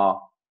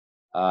 our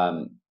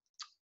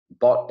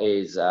bot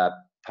is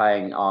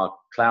paying our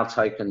cloud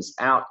tokens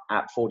out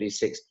at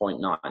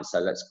 46.9. So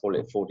let's call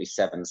it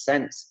 47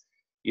 cents.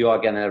 You are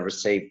going to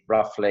receive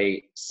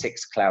roughly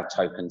 6 cloud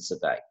tokens a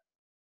day.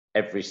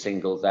 Every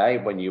single day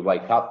when you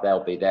wake up,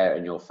 they'll be there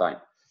in your phone.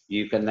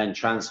 You can then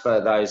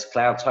transfer those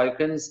cloud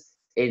tokens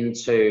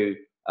into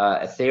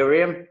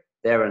Ethereum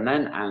there and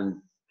then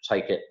and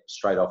take it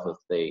straight off of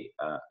the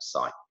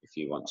site if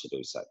you want to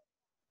do so.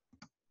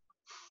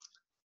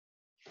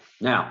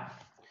 Now,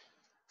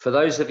 for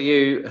those of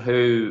you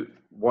who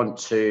want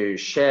to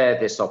share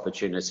this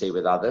opportunity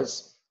with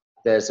others,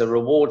 there's a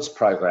rewards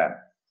program.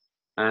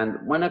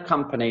 And when a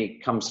company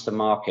comes to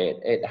market,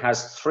 it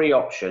has 3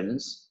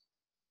 options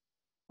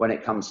when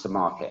it comes to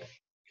market.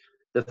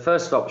 The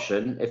first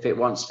option, if it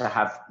wants to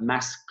have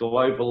mass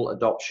global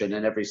adoption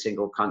in every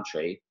single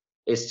country,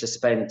 is to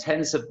spend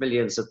tens of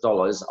millions of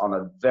dollars on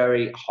a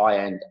very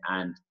high-end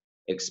and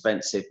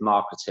expensive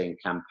marketing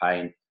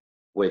campaign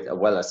with a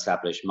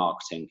well-established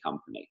marketing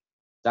company.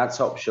 That's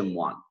option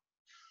 1.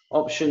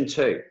 Option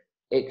 2,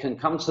 it can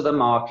come to the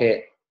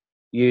market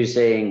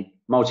using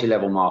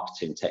multi-level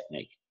marketing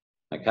technique.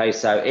 Okay,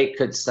 so it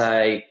could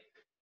say,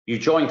 you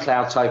join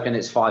Cloud Token,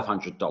 it's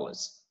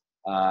 $500.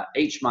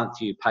 Each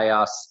month you pay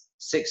us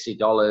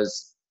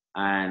 $60,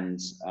 and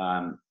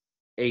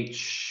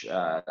each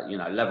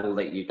level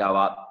that you go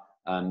up,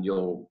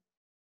 you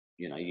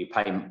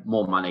pay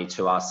more money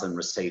to us and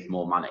receive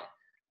more money,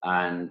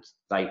 and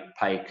they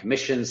pay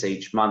commissions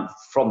each month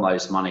from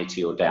those money to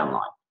your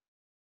downline.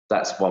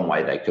 That's one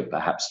way they could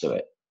perhaps do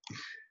it.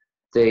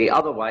 The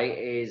other way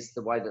is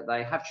the way that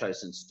they have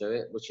chosen to do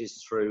it, which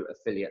is through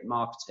affiliate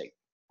marketing,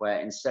 where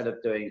instead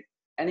of doing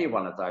any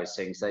one of those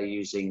things, they're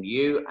using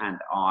you and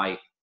I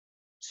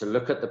to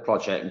look at the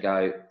project and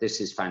go, this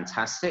is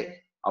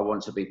fantastic, I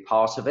want to be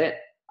part of it,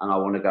 and I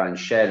want to go and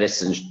share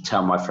this and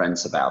tell my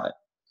friends about it.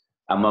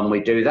 And when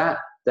we do that,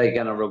 they're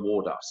going to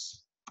reward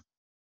us.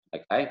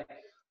 Okay,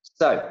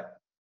 so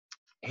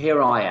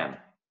here I am.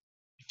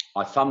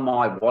 I fund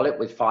my wallet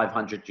with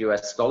 $500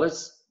 US.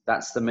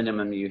 That's the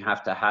minimum you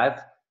have to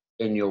have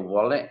in your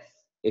wallet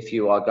if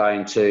you are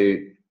going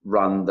to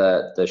run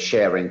the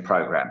sharing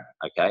program.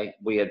 Okay,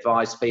 we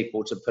advise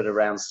people to put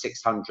around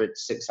 $650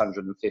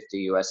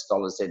 US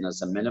in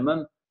as a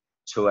minimum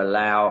to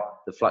allow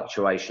the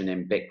fluctuation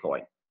in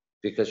Bitcoin,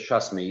 because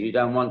trust me, you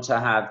don't want to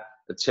have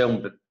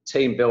the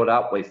team build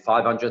up with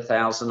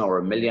 $500,000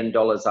 or $1 million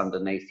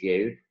underneath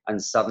you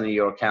and suddenly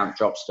your account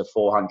drops to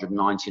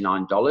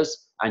 $499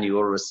 and you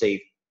will receive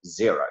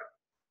 0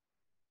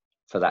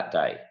 for that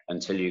day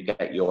until you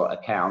get your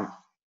account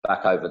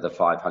back over the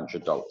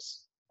 $500.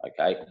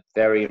 Okay,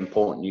 very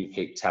important you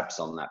keep tabs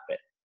on that bit.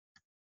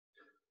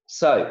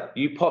 So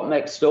you pop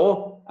next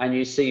door and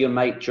you see your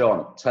mate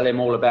John. Tell him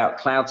all about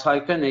Cloud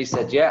Token. He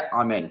said, yeah,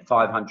 I'm in,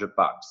 $500.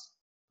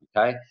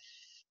 Okay,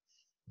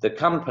 the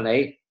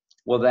company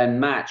will then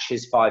match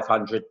his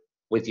 500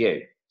 with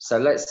you. So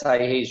let's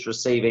say he's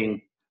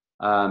receiving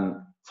 5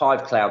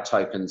 Cloud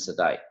Tokens a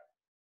day.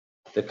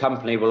 The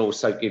company will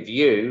also give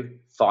you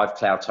 5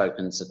 Cloud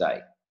Tokens a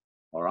day.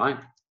 All right.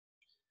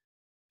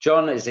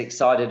 John is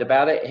excited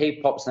about it. He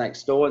pops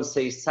next door and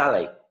sees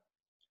Sally.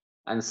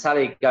 And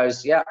Sally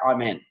goes, yeah,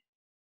 I'm in.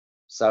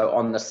 So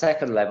on the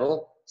second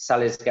level,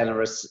 Sally's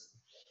gonna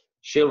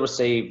she'll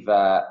receive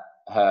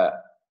her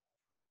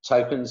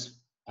tokens,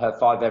 her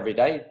 5 every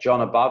day.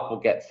 John above will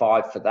get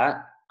 5 for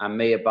that, and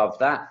me above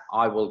that,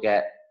 I will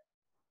get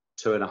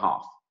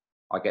 2.5.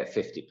 I get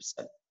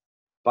 50%.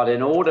 But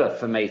in order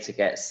for me to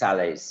get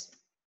Sally's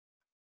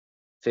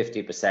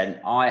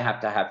 50%, I have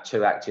to have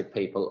 2 active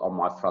people on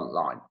my front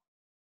line.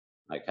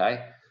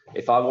 Okay?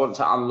 If I want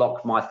to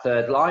unlock my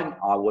third line,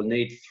 I will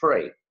need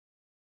 3,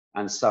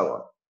 and so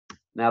on.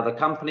 Now, the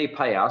company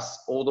pay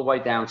us all the way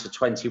down to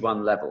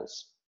 21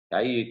 levels.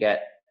 Okay? You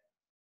get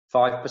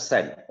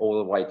 5% all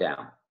the way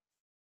down.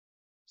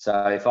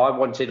 So if I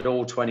wanted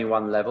all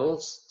 21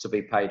 levels to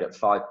be paid at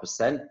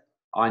 5%,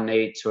 I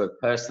need to have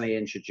personally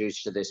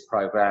introduced to this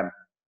program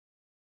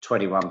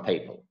 21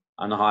 people.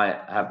 And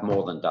I have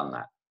more than done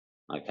that,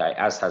 okay,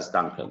 as has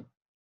Duncan.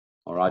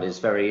 All right, it's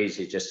very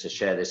easy just to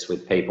share this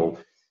with people.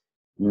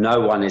 No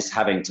one is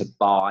having to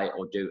buy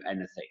or do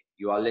anything.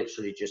 You are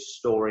literally just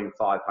storing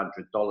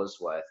 $500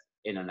 worth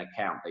in an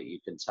account that you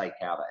can take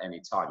out at any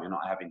time. You're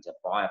not having to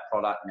buy a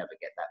product, never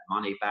get that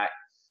money back,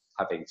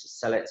 having to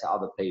sell it to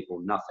other people,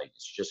 nothing.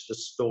 It's just a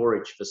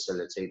storage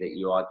facility that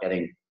you are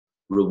getting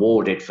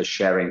rewarded for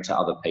sharing to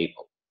other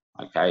people.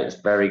 Okay, it's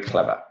very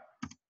clever.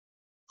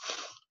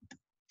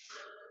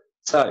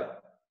 So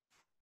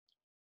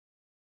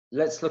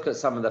let's look at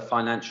some of the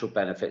financial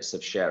benefits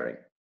of sharing.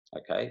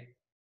 Okay,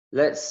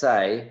 let's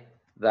say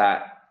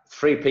that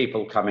 3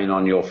 people come in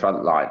on your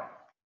front line.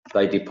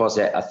 They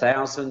deposit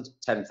 1,000,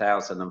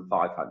 10,000, and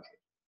 500.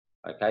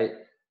 Okay,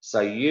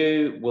 so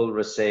you will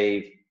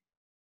receive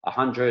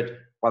 100,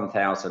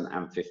 1,000,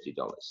 and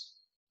 $50.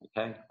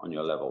 Okay, on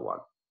your level 1.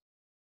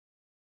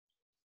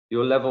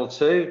 Your level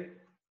 2,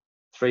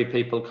 3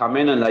 people come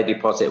in and they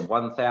deposit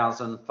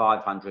 1,000,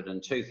 500,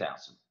 and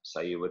 2,000.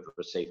 So you would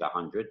receive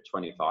 100,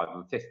 25,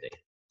 and 50.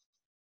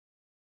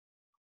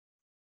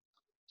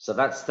 So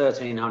that's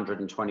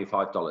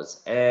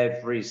 $1,325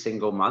 every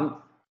single month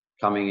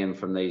coming in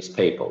from these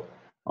people.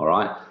 All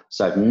right.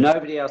 So if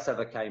nobody else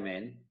ever came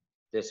in,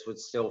 this would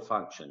still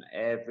function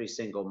every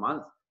single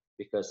month,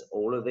 because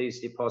all of these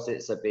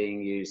deposits are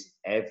being used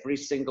every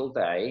single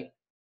day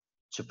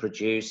to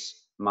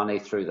produce money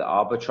through the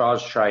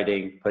arbitrage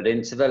trading, put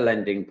into the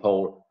lending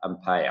pool,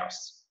 and pay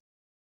us.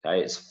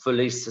 Okay, it's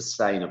fully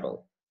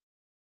sustainable.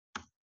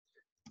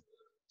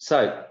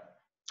 So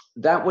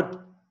that would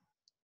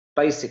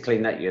basically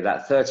net you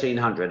that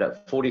 1,300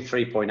 at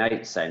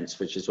 43.8 cents,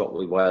 which is what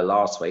we were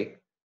last week,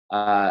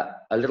 a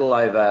little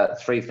over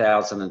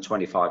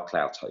 3,025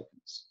 cloud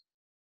tokens.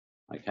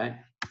 Okay,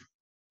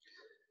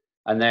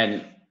 and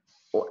then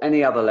for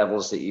any other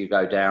levels that you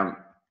go down,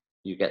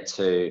 you get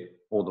to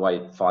all the way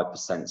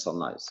 5% on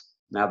those.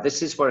 Now,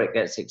 this is where it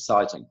gets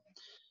exciting.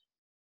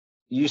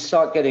 You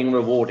start getting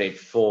rewarded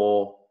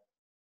for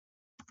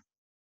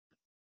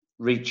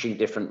reaching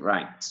different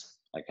ranks,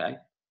 okay?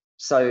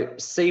 So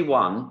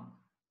C1,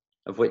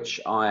 of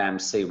which I am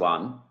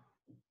C1,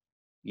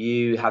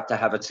 you have to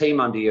have a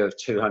team under you of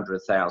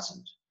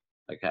 200,000,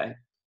 okay?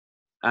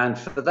 And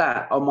for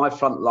that, on my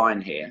front line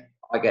here,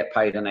 I get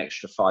paid an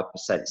extra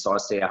 5%, so I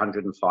see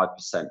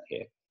 105%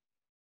 here.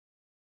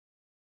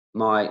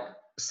 My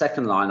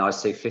second line, I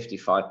see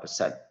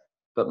 55%.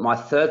 But my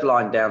third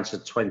line down to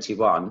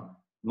 21,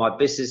 my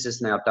business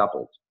is now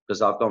doubled,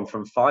 because I've gone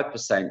from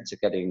 5% to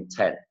getting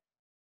 10.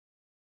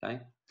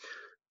 Okay.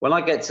 When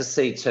I get to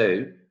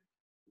C2,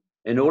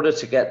 in order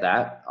to get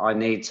that, I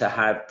need to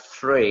have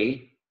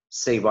 3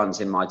 C1s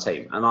in my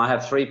team. And I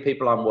have 3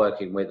 people I'm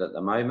working with at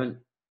the moment.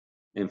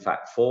 In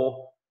fact,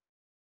 4,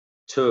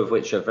 2 of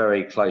which are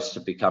very close to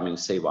becoming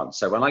C1.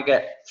 So when I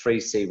get 3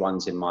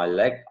 C1s in my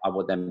leg, I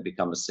will then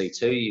become a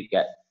C2. You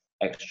get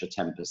extra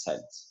 10%,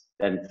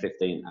 then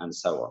 15, and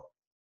so on.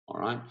 All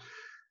right.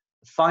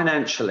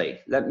 Financially,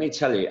 let me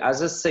tell you,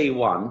 as a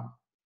C1,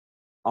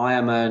 I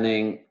am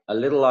earning a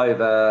little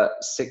over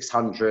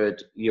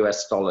 $600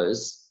 US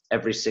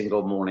every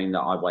single morning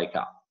that I wake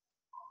up.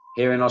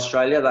 Here in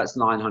Australia, that's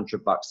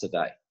 $900 a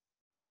day.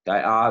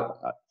 Okay,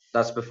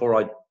 that's before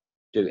I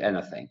do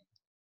anything.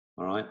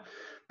 All right.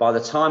 By the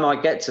time I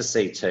get to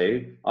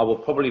C2, I will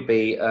probably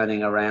be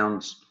earning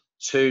around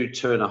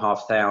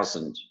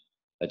 $2,500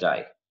 a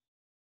day.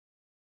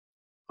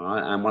 All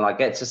right. And when I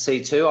get to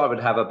C2, I would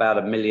have about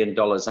 $1 million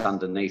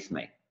underneath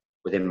me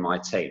within my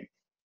team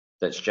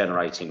that's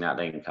generating that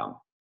income.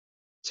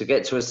 To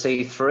get to a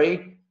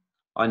C3,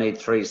 I need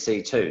 3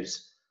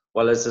 C2s.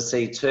 Well, as a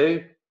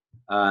C2,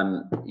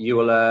 you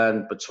will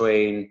earn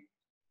between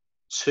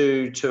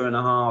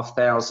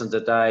 $2,500 a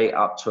day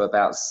up to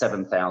about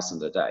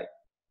 $7,000 a day.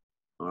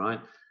 All right.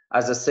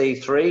 As a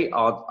C3,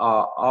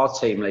 our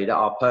team leader,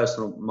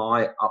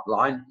 my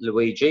upline,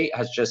 Luigi,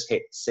 has just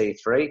hit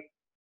C3.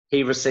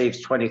 He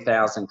receives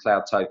 20,000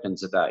 cloud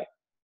tokens a day.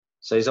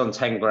 So he's on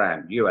 10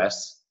 grand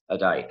US a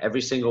day,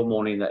 every single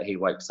morning that he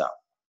wakes up.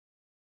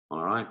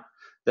 All right.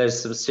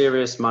 There's some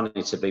serious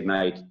money to be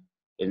made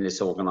in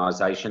this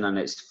organization, and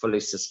it's fully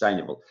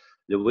sustainable.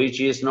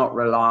 Luigi is not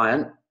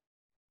reliant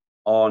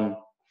on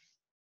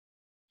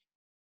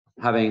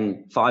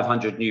having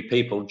 500 new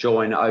people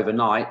join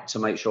overnight to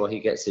make sure he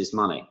gets his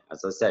money.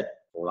 As I said,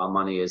 all our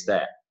money is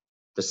there.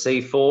 The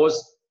C4s,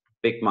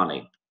 big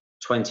money,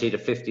 20 to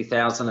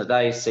 50,000 a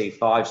day.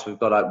 C5s, we've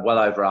got well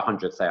over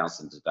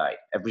 100,000 a day,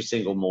 every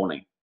single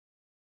morning,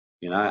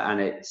 you know, and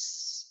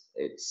it's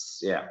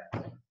yeah,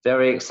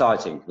 very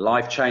exciting,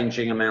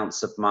 life-changing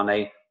amounts of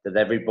money that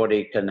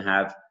everybody can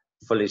have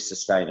fully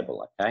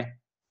sustainable, okay?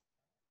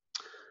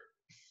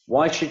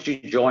 Why should you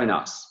join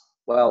us?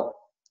 Well,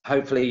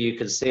 hopefully you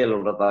can see a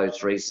lot of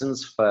those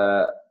reasons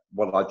for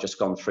what I've just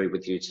gone through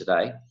with you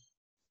today.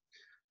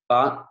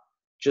 But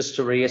just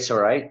to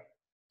reiterate,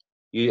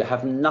 you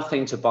have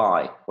nothing to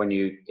buy when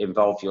you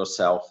involve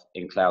yourself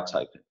in Cloud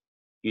Token.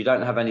 You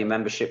don't have any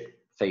membership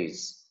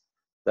fees.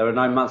 There are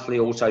no monthly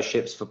auto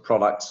ships for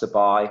products to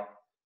buy.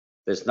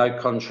 There's no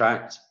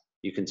contract.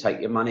 You can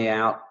take your money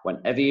out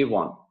whenever you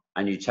want,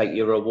 and you take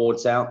your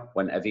rewards out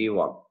whenever you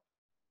want.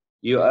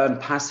 You earn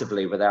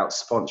passively without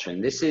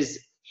sponsoring. This is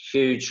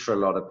huge for a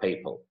lot of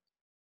people.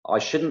 I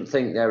shouldn't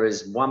think there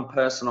is one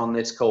person on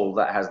this call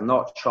that has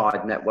not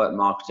tried network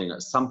marketing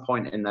at some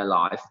point in their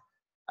life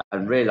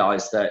and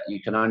realized that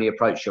you can only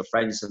approach your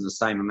friends and the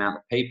same amount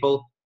of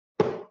people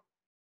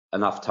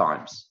enough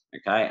times,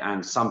 okay?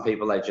 And some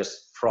people, they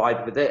just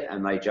fried with it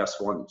and they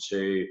just want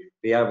to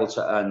be able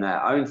to earn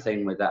their own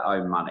thing with their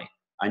own money.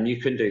 And you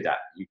can do that.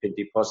 You can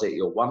deposit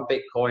your 1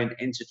 Bitcoin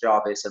into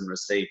Jarvis and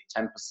receive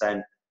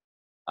 10%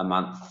 a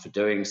month for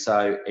doing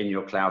so in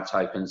your Cloud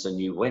Tokens, and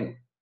you win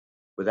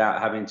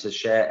without having to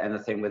share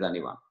anything with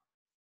anyone.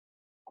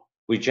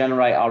 We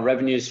generate our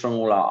revenues from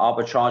all our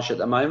arbitrage at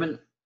the moment.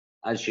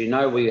 As you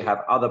know, we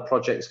have other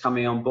projects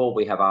coming on board.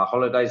 We have our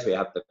holidays, we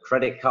have the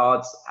credit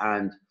cards,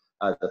 and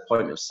the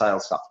point of sale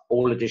stuff,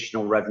 all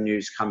additional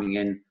revenues coming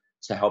in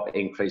to help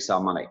increase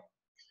our money.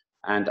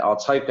 And our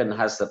token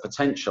has the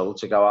potential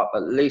to go up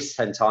at least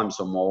 10 times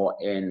or more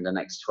in the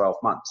next 12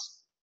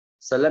 months.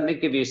 So let me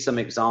give you some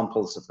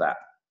examples of that.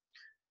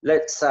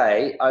 Let's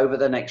say over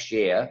the next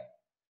year,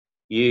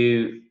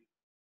 you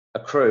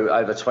accrue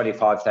over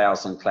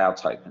 25,000 Cloud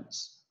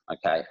Tokens.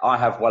 Okay, I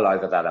have well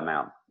over that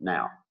amount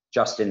now,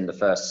 just in the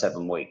first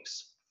 7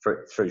 weeks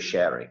through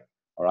sharing.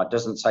 All right, it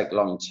doesn't take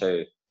long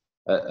to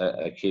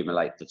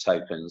accumulate the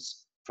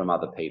tokens from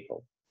other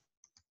people.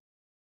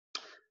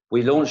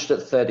 We launched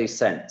at 30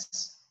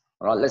 cents.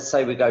 All right, let's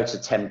say we go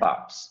to 10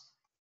 bucks.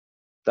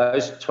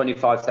 Those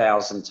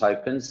 25,000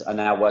 tokens are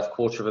now worth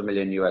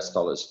 $250,000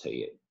 US to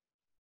you.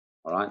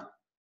 All right,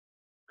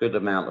 good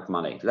amount of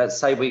money. Let's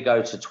say we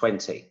go to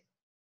 20.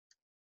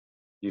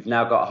 You've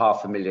now got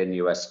 $500,000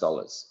 US.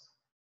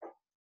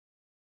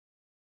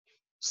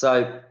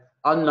 So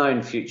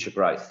unknown future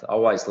growth. I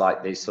always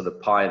like these sort of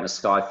pie in the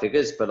sky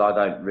figures, but I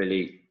don't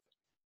really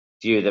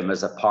view them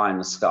as a pie in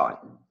the sky.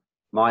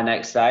 My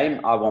next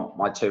aim, I want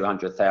my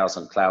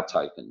 200,000 Cloud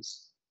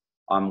Tokens.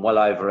 I'm well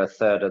over a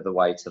third of the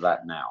way to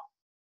that now.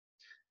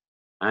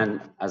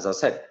 And as I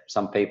said,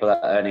 some people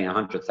are earning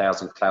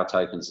 100,000 Cloud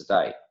Tokens a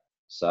day.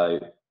 So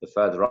the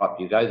further up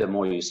you go, the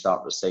more you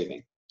start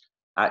receiving.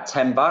 At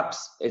 10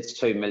 bucks, it's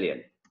 2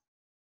 million.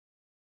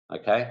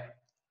 Okay,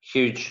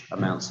 huge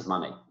amounts of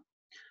money.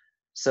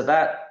 So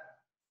that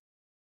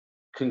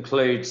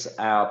concludes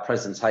our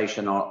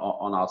presentation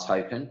on our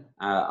token.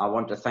 I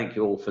want to thank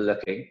you all for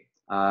looking.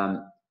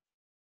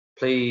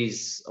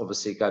 Please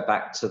obviously go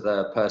back to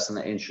the person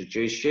that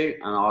introduced you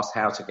and ask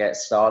how to get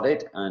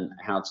started and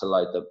how to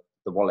load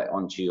the wallet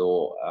onto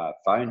your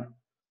phone.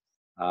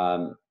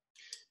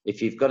 If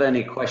you've got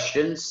any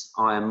questions,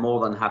 I am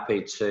more than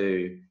happy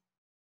to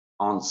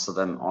answer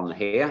them on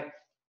here.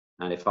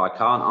 And if I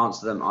can't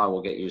answer them, I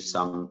will get you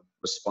some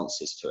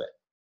responses to it.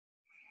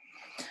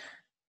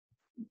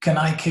 Can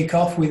I kick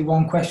off with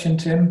one question,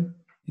 Tim?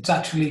 It's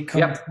actually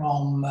come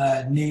from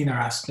Nina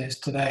asked this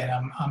today,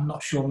 and I'm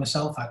not sure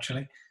myself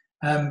actually.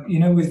 You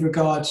know, with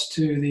regards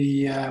to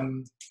the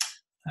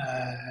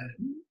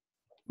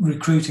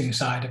recruiting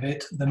side of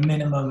it, the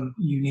minimum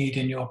you need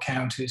in your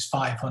account is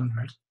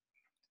 500.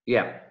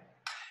 Yeah.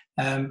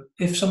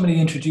 If somebody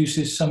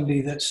introduces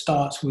somebody that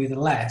starts with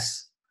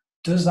less,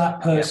 does that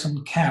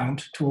person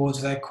count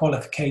towards their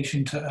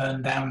qualification to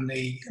earn down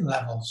the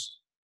levels?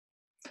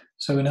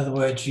 So in other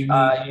words, you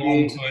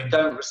need you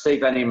don't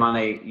receive any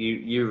money.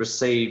 You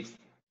receive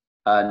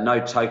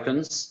no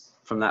tokens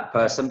from that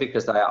person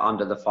because they are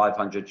under the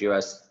 $500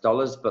 US.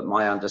 But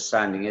my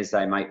understanding is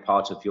they make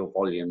part of your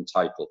volume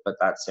total, but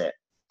that's it.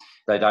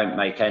 They don't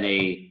make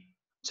any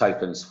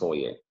tokens for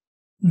you.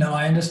 No,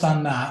 I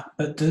understand that,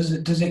 but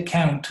does it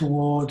count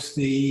towards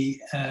the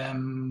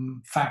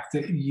fact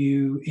that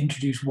you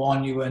introduce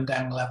 1, you earn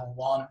down level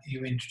 1,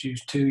 you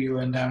introduce 2, you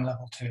earn down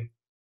level 2?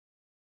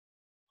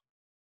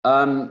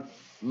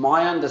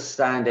 My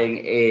understanding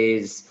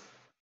is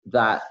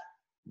that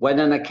when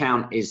an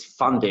account is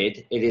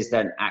funded, it is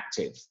then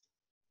active.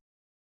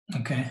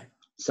 Okay.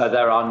 So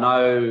there are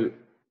no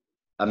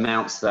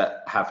amounts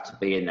that have to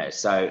be in there.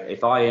 So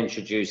if I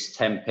introduce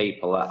 10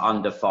 people at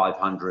under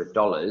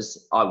 $500,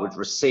 I would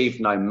receive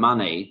no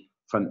money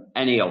from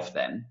any of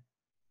them,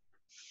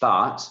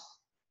 but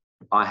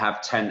I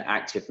have 10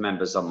 active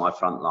members on my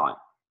front line.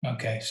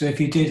 Okay, so if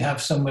you did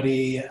have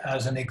somebody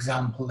as an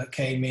example that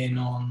came in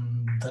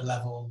on the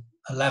level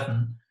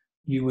 11,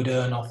 you would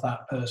earn off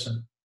that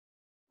person.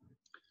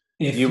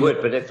 If You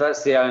would, but if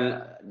that's the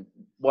only,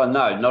 well,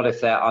 no, not if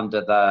they're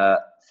under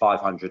the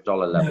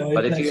 $500 level. no,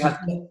 But if you had,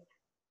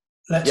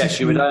 let's yes,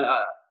 you would assume,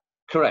 earn,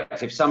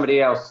 correct. If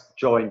somebody else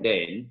joined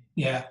in,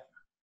 yeah,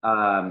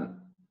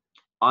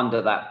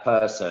 under that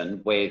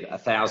person with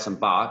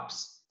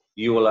 $1,000,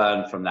 you will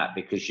earn from that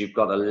because you've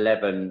got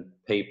 11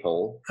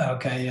 people.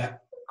 Okay, yeah,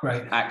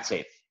 great.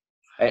 Active.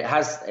 It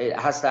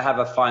has to have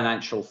a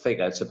financial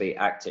figure to be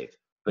active,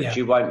 but Yeah.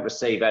 you won't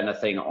receive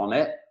anything on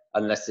it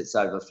unless it's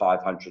over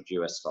 500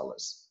 US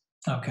dollars.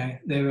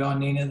 Okay, there we are,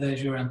 Nina.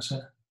 There's your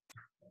answer.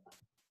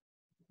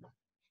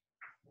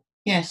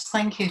 Yes,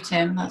 thank you,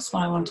 Tim. That's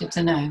what I wanted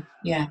to know.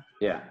 Yeah.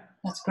 Yeah.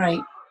 That's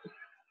great.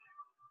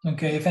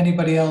 Okay, if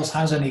anybody else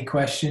has any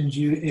questions,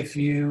 if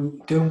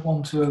you don't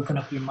want to open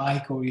up your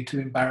mic or you're too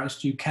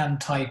embarrassed, you can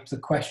type the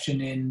question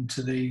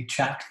into the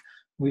chat,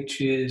 which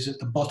is at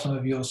the bottom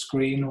of your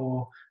screen,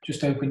 or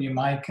just open your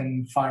mic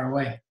and fire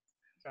away.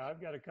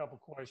 I've got a couple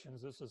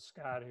questions. This is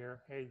Scott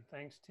here. Hey,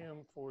 thanks,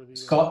 Tim, for the...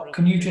 Scott,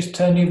 can you just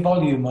turn your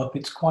volume up?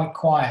 It's quite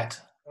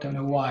quiet. Don't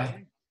know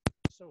why.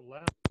 So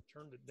loud. I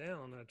turned it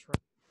down. Okay,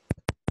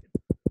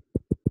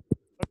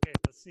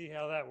 let's see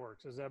how that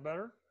works. Is that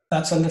better?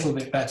 That's a little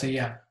bit better,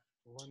 yeah.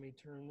 Let me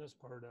turn this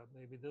part up.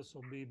 Maybe this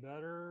will be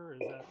better.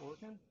 Is that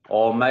working?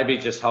 Or maybe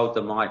just hold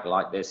the mic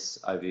like this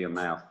over your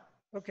mouth.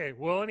 Okay,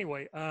 well,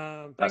 anyway,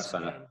 thanks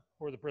again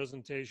for the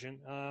presentation.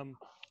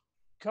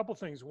 Couple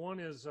things. One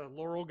is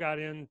Laurel got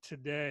in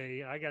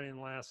today. I got in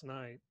last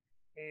night,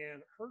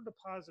 and her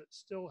deposit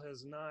still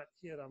has not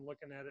hit. I'm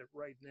looking at it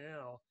right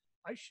now.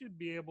 I should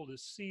be able to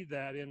see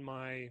that in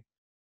my,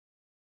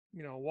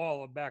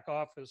 wallet, back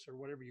office, or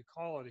whatever you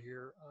call it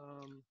here.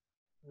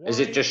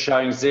 Is it just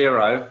showing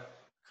 0?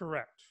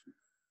 Correct.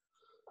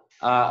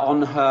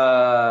 On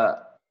her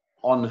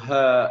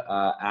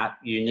app,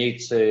 you need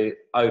to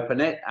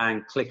open it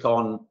and click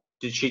on.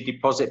 Did she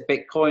deposit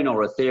Bitcoin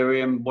or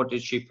Ethereum? What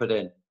did she put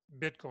in?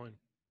 Bitcoin.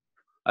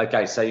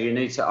 Okay, so you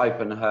need to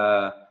open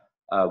her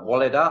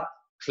wallet up,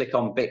 click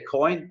on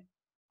Bitcoin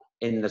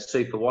in the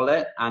super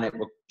wallet, and it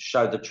will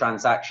show the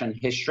transaction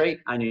history,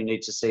 and you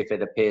need to see if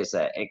it appears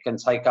there. It can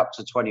take up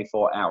to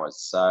 24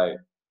 hours, so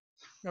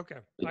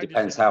okay. It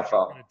depends how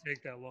far. It's going to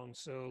take that long.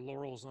 So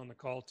Laurel's on the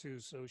call too,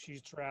 so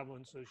she's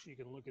traveling, so she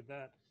can look at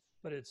that.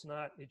 But it's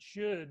not. It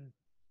should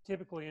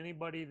typically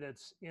anybody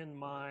that's in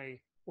my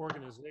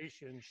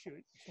organization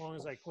should, as long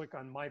as I click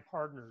on my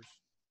partners,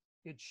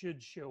 it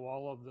should show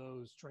all of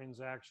those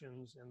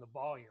transactions and the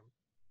volume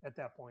at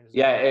that point.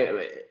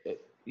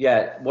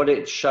 Yeah, what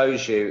it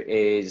shows you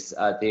is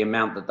the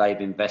amount that they've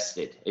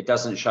invested. It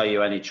doesn't show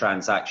you any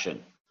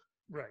transaction.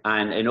 Right.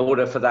 And in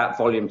order for that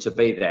volume to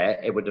be there,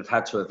 it would have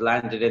had to have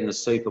landed in the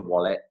super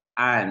wallet,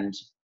 and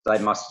they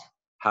must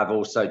have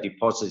also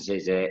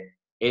deposited it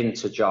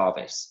into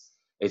Jarvis.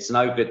 It's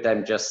no good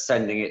them just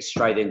sending it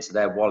straight into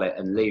their wallet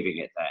and leaving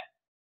it there,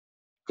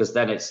 because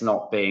then it's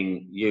not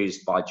being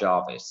used by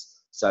Jarvis.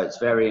 So it's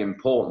very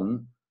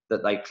important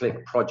that they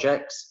click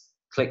projects,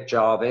 click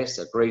Jarvis,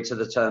 agree to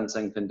the terms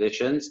and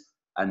conditions,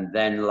 and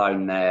then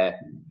loan their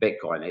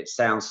Bitcoin. It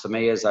sounds to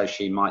me as though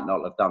she might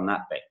not have done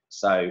that bit.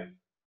 So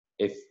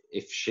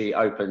if she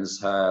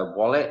opens her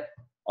wallet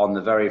on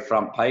the very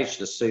front page,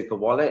 the super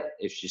wallet,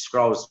 if she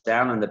scrolls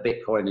down and the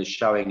Bitcoin is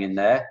showing in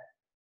there.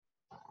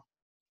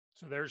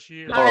 So there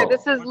she is. Hi,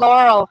 this is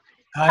Laurel.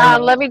 Hi.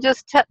 Let me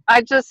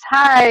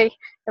hi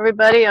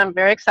everybody, I'm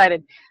very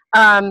excited.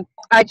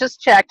 I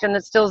just checked and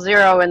it's still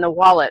 0 in the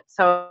wallet.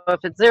 So if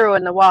it's 0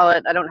 in the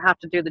wallet, I don't have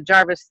to do the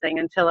Jarvis thing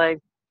until I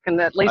can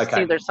at least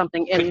see there's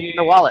something in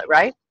the wallet,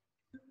 right?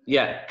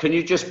 Yeah, can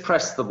you just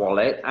press the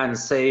wallet and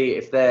see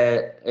if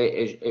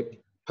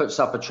it puts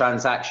up a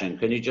transaction?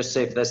 Can you just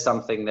see if there's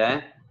something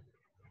there?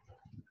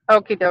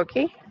 Okie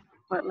dokie.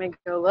 Let me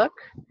go look.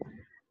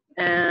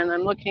 And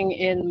I'm looking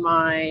in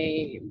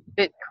my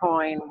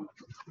Bitcoin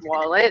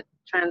wallet,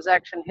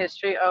 transaction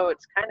history. Oh,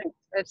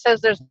 it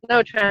says there's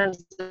no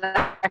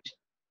transaction.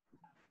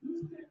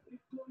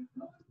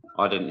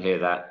 I didn't hear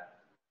that.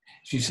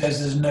 She says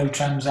there's no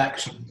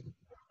transaction.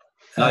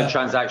 No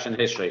transaction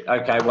history.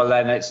 Okay, well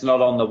then it's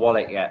not on the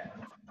wallet yet.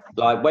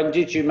 Like, when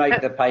did you make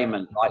the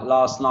payment? Like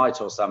last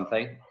night or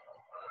something?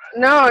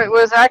 No, it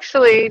was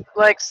actually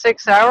like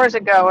 6 hours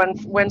ago, and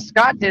when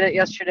Scott did it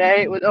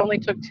yesterday, it only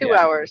took 2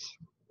 hours.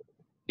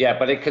 Yeah,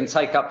 but it can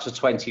take up to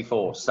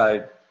 24.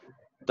 So,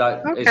 it's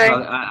not,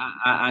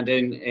 and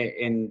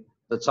in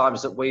the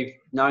times that we've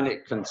known,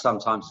 it can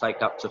sometimes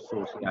take up to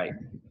 48.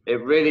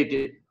 It really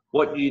did.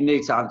 What you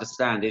need to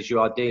understand is you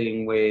are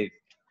dealing with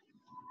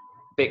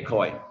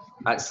Bitcoin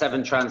at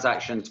 7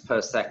 transactions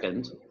per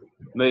second,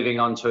 moving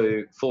on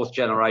to 4th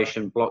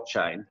generation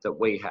blockchain that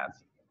we have.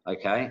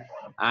 Okay,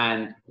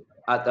 and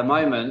at the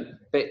moment,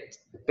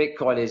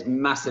 Bitcoin is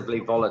massively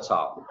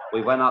volatile.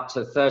 We went up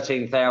to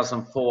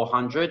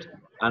 13,400,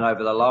 and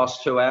over the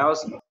last 2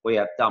 hours, we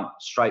have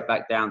dumped straight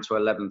back down to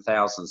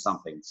 11,000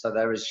 something. So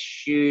there is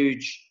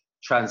huge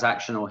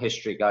transactional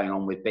history going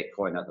on with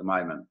Bitcoin at the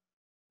moment.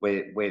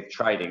 with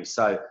trading.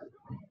 So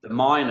the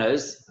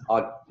miners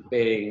are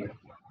being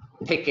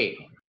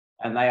picky,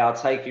 and they are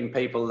taking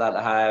people that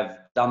have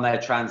done their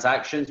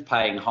transactions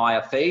paying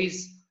higher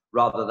fees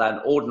rather than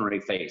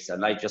ordinary fees,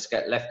 and they just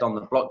get left on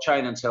the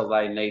blockchain until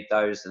they need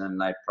those, and then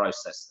they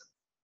process them.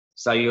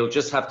 So you'll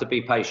just have to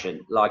be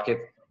patient. Like, if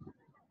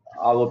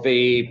I will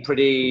be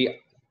pretty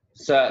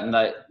certain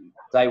that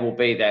they will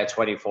be there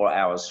 24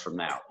 hours from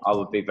now. I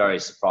would be very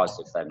surprised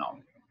if they're not.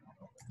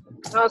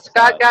 Oh,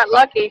 Scott got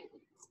lucky.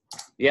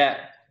 Yeah,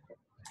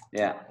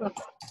 yeah.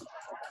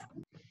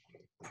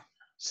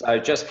 So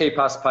just keep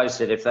us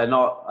posted. If they're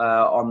not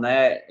on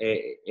there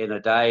in a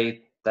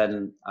day,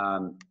 then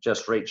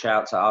just reach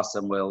out to us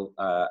and we'll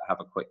have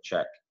a quick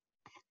check.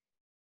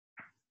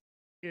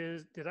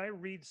 Did I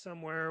read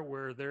somewhere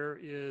where there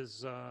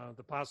is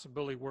the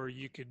possibility where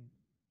you could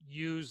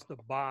use the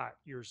bot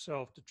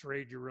yourself to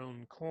trade your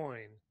own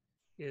coin?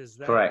 Is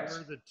that correct?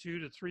 Where the 2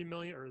 to 3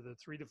 million or the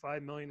 3 to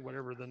 5 million,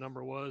 whatever the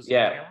number was?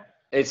 Yeah,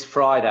 it's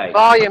Friday.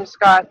 Volume,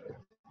 Scott.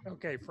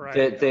 Okay,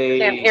 Friday.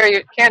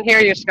 Can't hear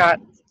you, Scott.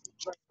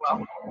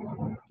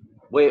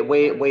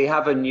 We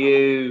have a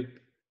new,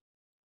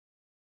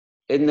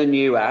 in the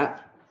new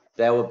app,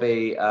 there will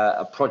be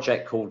a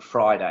project called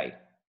Friday,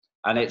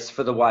 and it's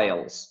for the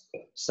whales.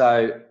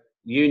 So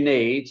you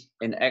need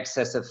in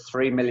excess of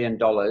 $3 million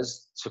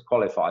to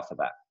qualify for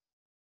that.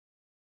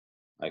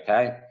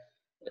 Okay.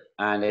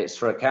 And it's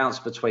for accounts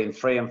between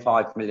 $3 and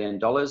 $5 million.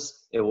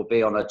 It will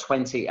be on a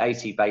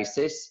 20/80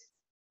 basis.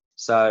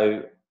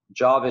 So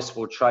Jarvis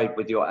will trade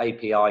with your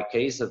API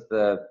keys of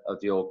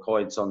your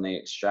coins on the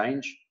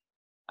exchange,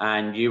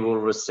 and you will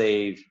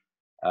receive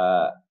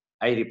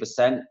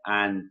 80%,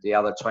 and the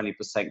other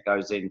 20%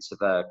 goes into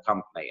the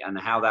company. And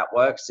how that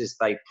works is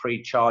they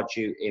pre-charge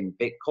you in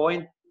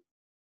Bitcoin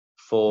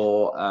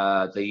for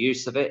the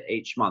use of it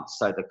each month.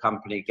 So the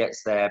company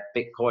gets their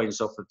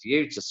Bitcoins off of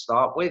you to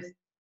start with,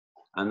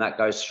 and that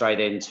goes straight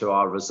into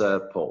our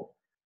reserve pool.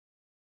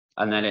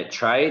 And then it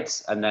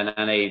trades, and then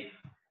any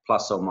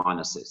plus or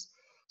minuses.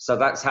 So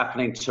that's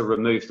happening to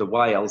remove the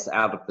whales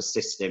out of the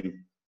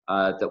system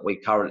that we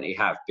currently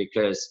have,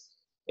 because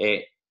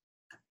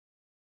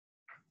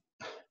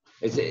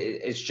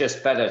it's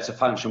just better to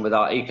function with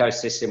our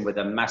ecosystem with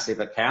a massive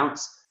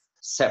accounts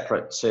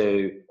separate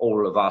to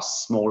all of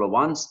us smaller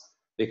ones,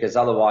 because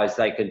otherwise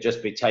they can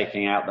just be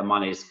taking out the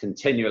monies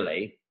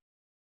continually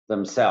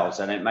themselves,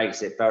 and it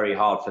makes it very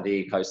hard for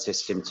the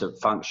ecosystem to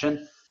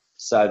function.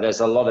 So there's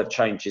a lot of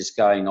changes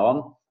going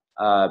on.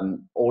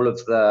 All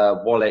of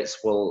the wallets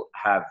will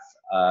have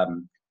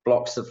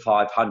blocks of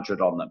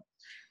 500 on them.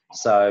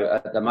 So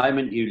at the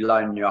moment you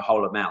loan your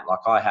whole amount.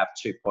 Like, I have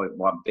 2.1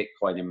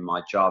 Bitcoin in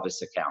my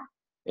Jarvis account.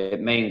 It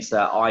means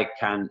that I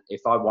can,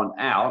 if I want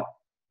out,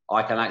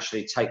 I can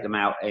actually take them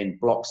out in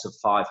blocks of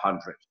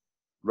 500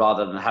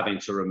 rather than having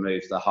to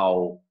remove the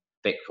whole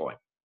Bitcoin.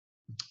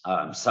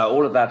 So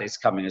all of that is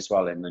coming as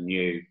well in the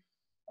new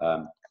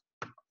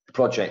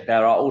project.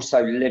 There are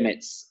also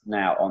limits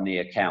now on the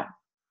account.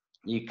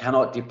 You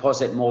cannot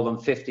deposit more than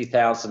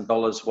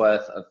 $50,000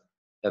 worth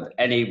of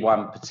any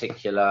one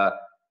particular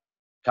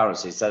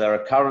currency. So there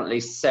are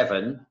currently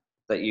 7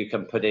 that you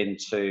can put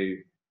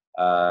into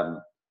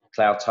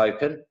Cloud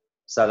Token.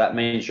 So that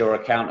means your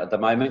account at the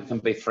moment can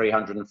be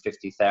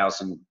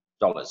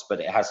 $350,000, but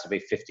it has to be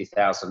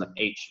 50,000 of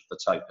each of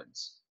the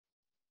tokens.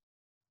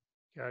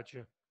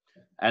 Gotcha.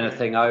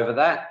 Anything over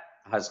that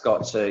has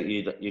got to,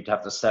 you'd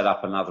have to set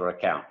up another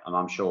account, and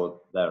I'm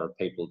sure there are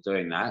people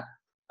doing that.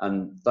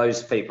 And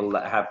those people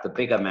that have the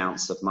big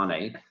amounts of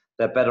money,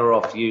 they're better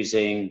off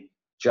using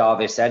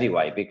Jarvis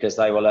anyway, because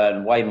they will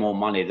earn way more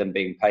money than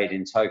being paid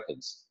in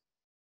tokens.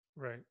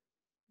 Right,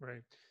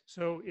 right.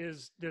 So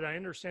did I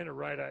understand it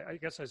right? I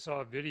guess I saw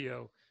a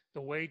video.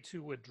 The way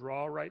to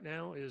withdraw right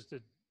now is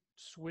to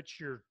switch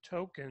your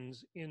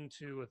tokens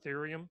into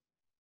Ethereum.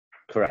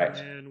 Correct.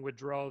 And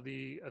withdraw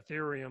the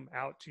Ethereum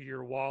out to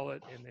your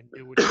wallet, and then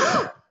do what you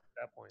want at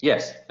that point.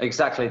 Yes,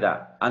 exactly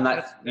that. And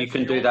that's you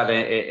can do that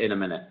in a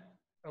minute.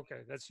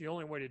 Okay, that's the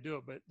only way to do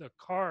it. But the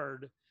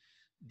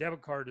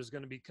debit card is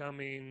going to be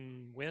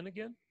coming when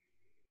again?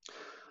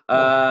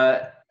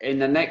 In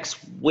the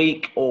next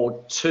week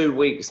or 2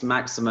 weeks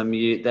maximum,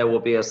 there will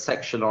be a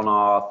section on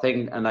our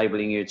thing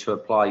enabling you to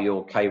apply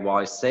your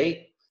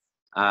KYC.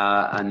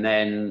 And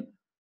then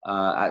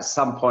at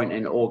some point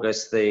in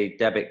August, the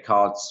debit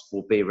cards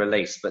will be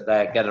released, but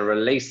they're going to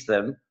release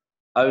them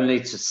only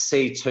to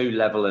C2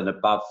 level and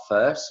above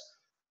first,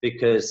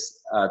 because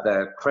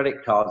the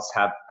credit cards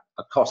have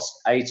a cost,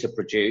 A, to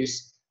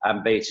produce,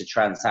 and B, to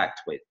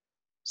transact with.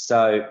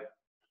 So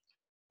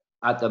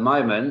at the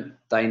moment,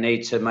 they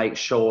need to make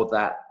sure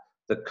that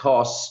the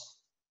cost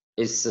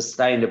is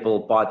sustainable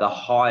by the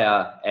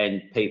higher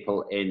end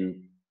people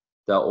in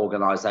the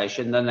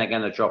organization. Then they're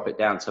going to drop it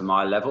down to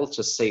my level,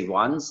 to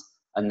C1s,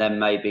 and then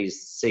maybe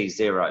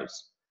C0s,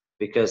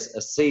 because a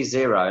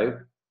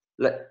C0,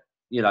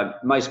 you know,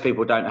 most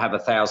people don't have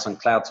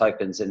 1,000 cloud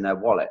tokens in their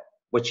wallet,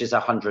 which is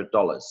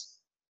 $100.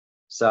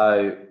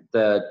 So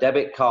the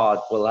debit card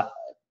will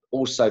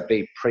also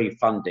be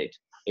pre-funded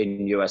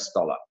in US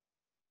dollar.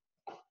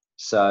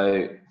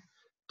 So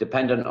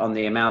dependent on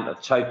the amount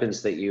of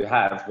tokens that you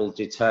have will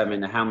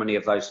determine how many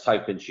of those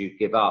tokens you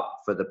give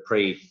up for the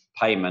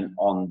prepayment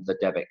on the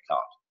debit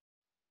card.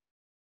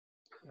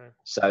 Okay.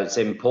 So it's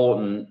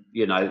important,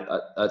 you know,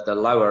 at the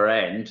lower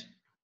end,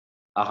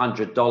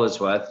 $100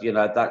 worth, you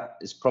know, that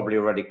is probably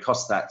already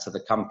cost that to the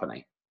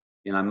company.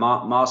 You know,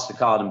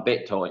 MasterCard and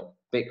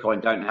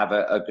Bitcoin don't have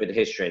a good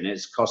history, and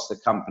it's cost the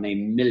company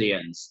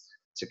millions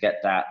to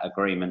get that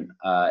agreement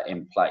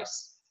in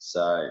place.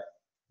 So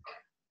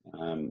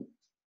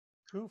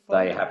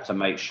they have to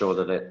make sure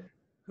that it.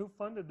 Who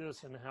funded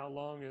this, and how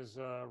long has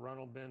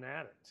Ronald been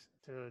at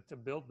it to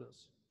build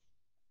this?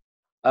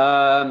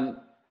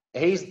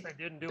 He's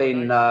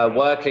been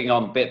working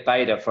on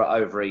beta for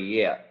over a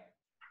year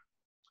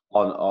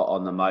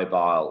on the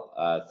mobile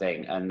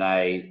thing, and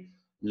they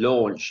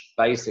launched,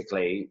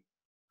 basically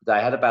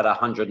they had about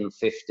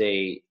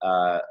 150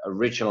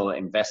 original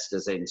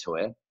investors into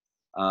it,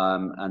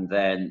 and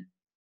then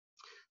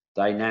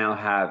they now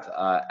have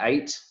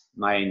 8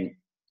 main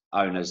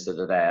owners that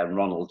are there, and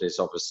Ronald is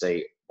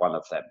obviously one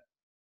of them.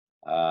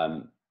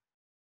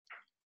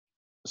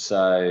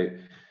 So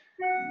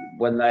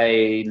when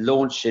they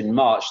launched in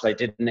March, they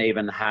didn't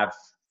even have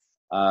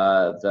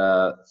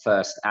the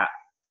first app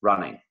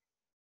running.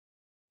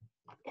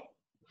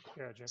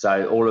 Gotcha.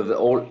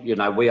 So you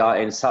know, we are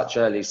in such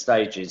early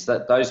stages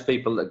that those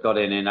people that got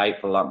in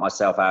April, like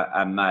myself,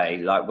 and May,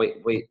 like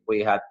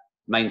we had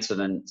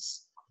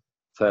maintenance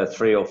for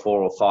 3 or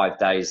 4 or 5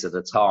 days at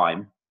a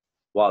time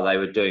while they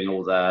were doing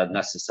all the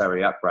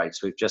necessary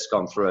upgrades. We've just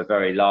gone through a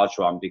very large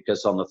one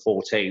because on the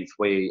 14th,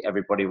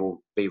 everybody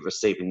will be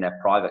receiving their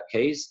private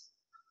keys.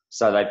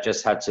 So they've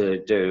just had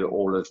to do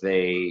all of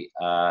the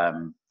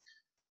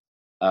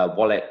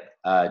wallet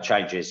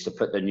changes to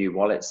put the new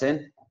wallets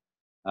in.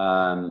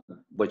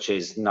 Which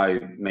is no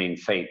mean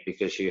feat,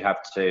 because you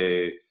have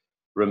to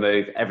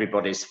remove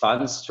everybody's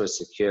funds to a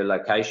secure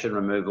location,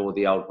 remove all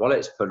the old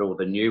wallets, put all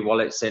the new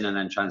wallets in, and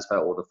then transfer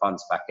all the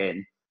funds back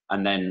in,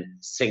 and then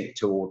sync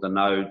to all the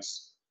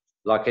nodes.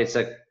 Like it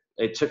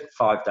took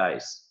 5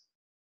 days.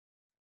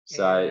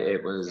 So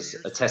it was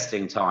a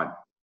testing time.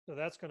 So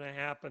that's going to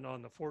happen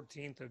on the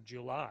 14th of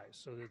July.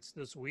 So it's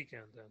this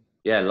weekend then.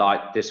 Yeah,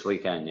 like this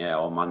weekend, yeah,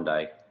 on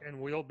Monday.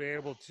 And we'll be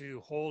able to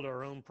hold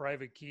our own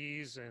private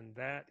keys, and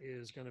that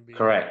is going to be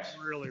correct.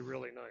 Really,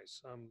 really nice.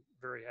 I'm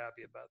very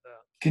happy about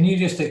that. Can you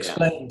just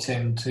explain,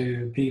 Tim,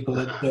 to people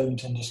that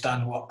don't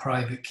understand what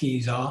private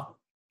keys are?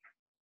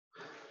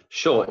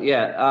 Sure,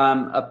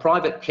 yeah. A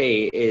private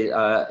key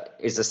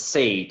is a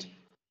seed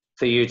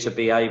for you to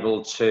be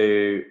able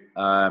to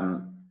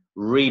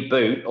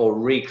reboot or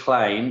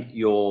reclaim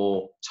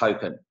your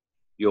token,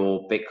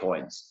 your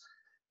Bitcoins.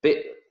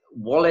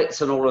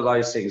 Wallets and all of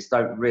those things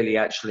don't really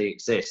actually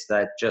exist.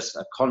 They're just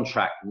a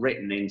contract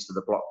written into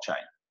the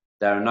blockchain.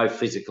 There are no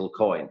physical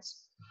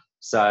coins.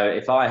 So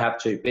if I have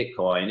 2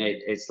 Bitcoin,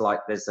 it's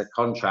like there's a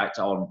contract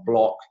on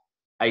block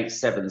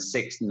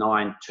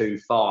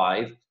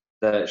 876925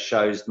 that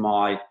shows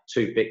my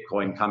 2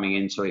 Bitcoin coming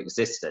into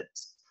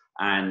existence.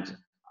 And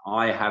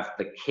I have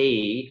the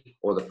key,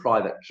 or the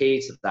private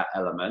key to that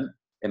element,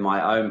 in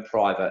my own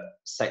private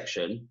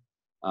section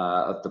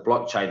of the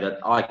blockchain, that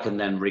I can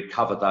then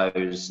recover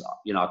those.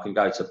 You know, I can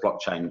go to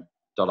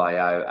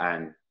blockchain.io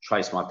and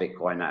trace my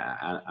Bitcoin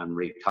and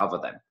recover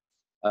them.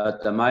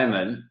 At the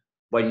moment,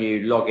 when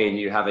you log in,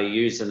 you have a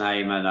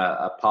username and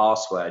a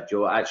password.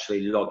 You're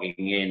actually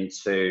logging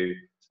into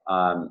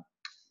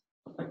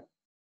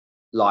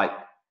like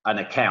an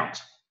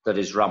account that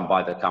is run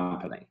by the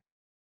company,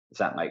 if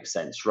that makes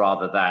sense,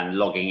 rather than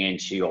logging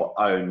into your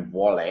own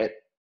wallet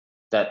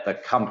that the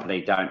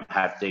company don't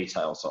have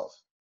details of.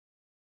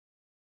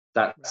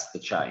 That's the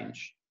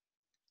change.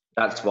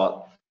 That's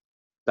what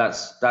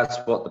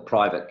the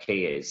private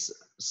key is.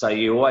 So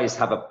you always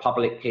have a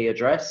public key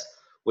address,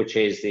 which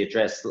is the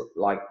address,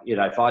 like, you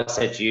know, if I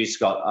said to you,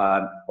 Scott,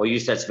 or you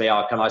said to me,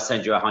 oh, can I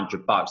send you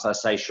 $100? I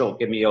say, sure,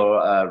 give me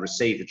your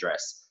receive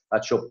address.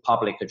 That's your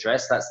public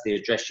address. That's the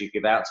address you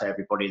give out to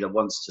everybody that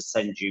wants to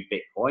send you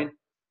Bitcoin.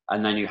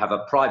 And then you have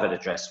a private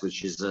address,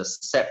 which is a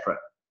separate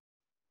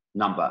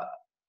number,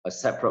 a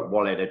separate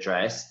wallet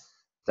address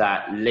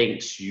that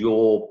links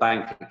your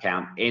bank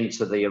account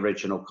into the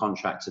original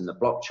contract in the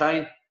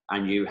blockchain.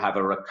 And you have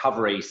a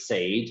recovery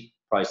seed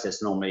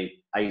process,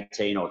 normally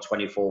 18 or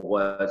 24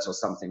 words or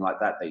something like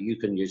that, that you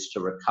can use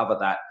to recover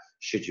that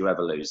should you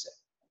ever lose it.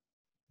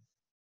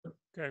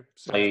 Okay.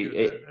 So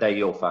they're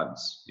your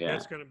funds. Yeah.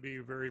 That's going to be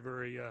very,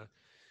 very,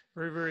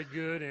 very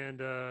good, and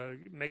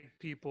make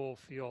people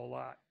feel a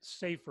lot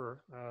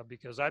safer,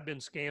 because I've been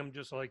scammed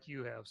just like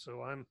you have.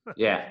 So I'm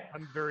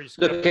I'm very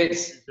skeptical.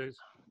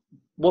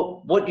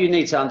 Look, what you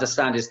need to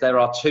understand is there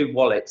are 2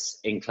 wallets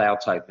in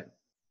Cloud Token.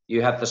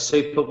 You have the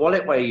super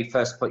wallet where you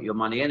first put your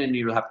money in, and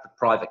you'll have the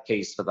private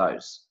keys for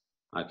those.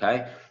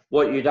 Okay.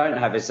 What you don't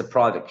have is the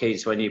private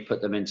keys when you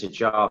put them into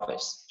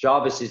Jarvis.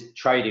 Jarvis is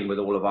trading with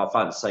all of our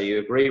funds. So you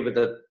agree with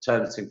the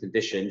terms and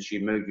conditions, you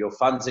move your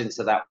funds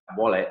into that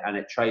wallet and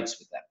it trades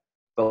with them.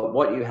 But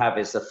what you have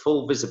is the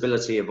full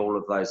visibility of all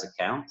of those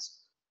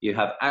accounts. You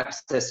have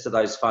access to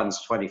those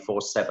funds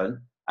 24/7,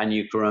 and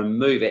you can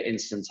remove it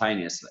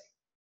instantaneously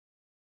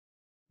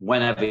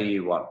whenever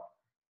you want.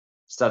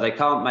 So they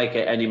can't make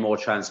it any more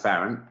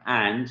transparent.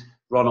 And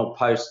Ronald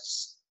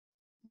posts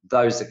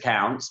those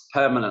accounts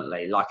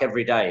permanently, like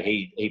every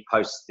day he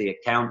posts the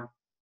account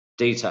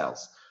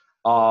details.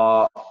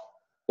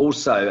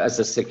 Also, as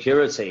a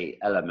security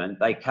element,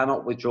 they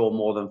cannot withdraw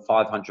more than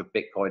 500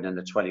 Bitcoin in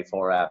a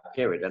 24-hour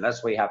period. And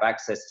as we have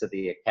access to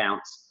the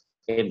accounts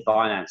in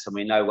Binance and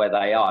we know where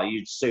they are,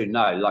 you'd soon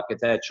know. Like if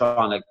they're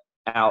trying to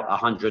out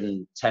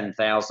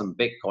 110,000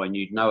 Bitcoin,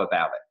 you'd know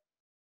about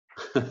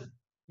it.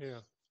 Yeah.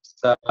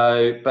 So,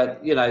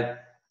 but you know,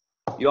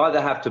 you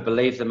either have to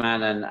believe the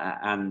man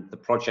and the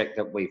project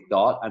that we've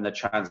got and the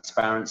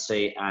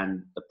transparency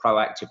and the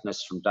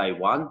proactiveness from day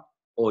one,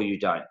 or you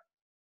don't.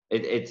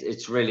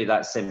 It's really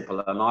that simple.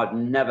 And I've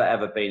never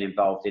ever been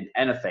involved in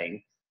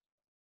anything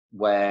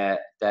where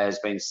there's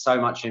been so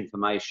much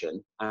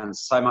information and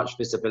so much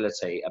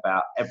visibility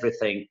about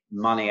everything,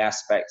 money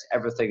aspect,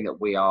 everything that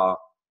we are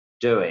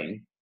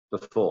doing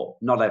before.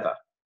 Not ever.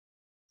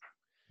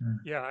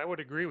 Yeah, I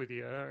would agree with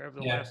you. Over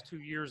the last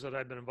 2 years that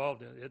I've been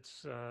involved in it,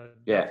 it's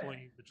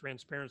definitely, the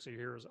transparency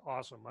here is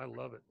awesome. I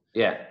love it.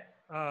 Yeah.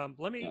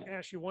 Let me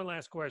ask you one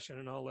last question,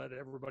 and I'll let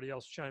everybody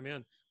else chime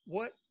in.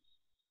 What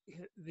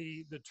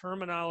the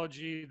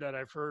terminology that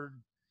I've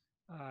heard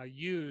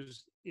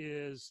used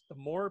is the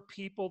more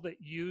people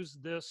that use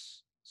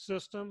this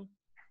system,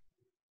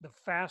 the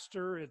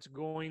faster it's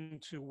going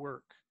to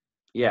work.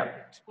 Yeah.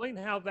 Explain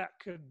how that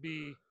could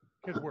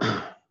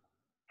work.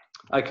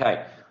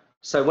 Okay.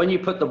 So when you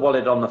put the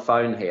wallet on the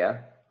phone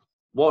here,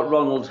 what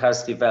Ronald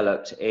has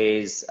developed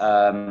is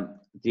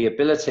the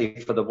ability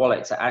for the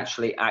wallet to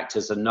actually act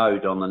as a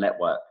node on the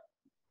network.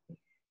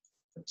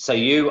 So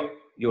you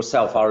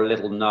yourself are a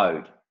little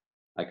node,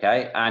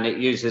 okay? And it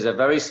uses a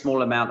very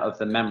small amount of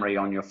the memory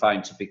on your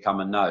phone to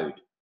become a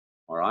node,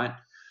 all right?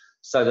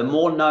 So the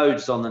more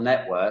nodes on the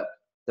network,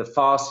 the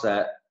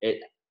faster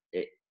it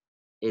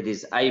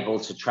is able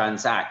to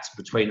transact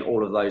between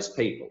all of those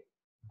people.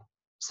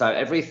 So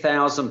every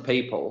 1,000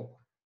 people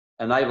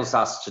enables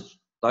us to,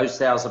 those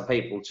 1,000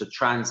 people to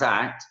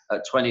transact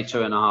at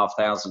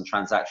 22,500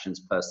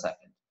 transactions per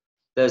second.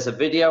 There's a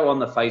video on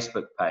the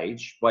Facebook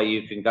page where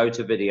you can go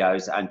to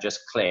videos and just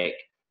click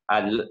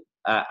and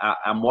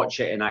watch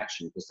it in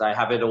action, because they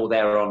have it all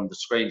there on the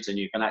screens, and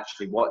you can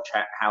actually watch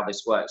how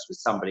this works with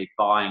somebody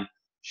buying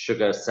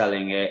sugar,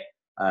 selling it,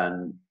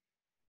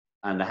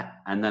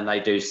 and then they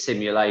do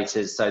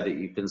simulators so that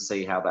you can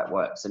see how that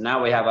works. And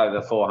now we have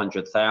over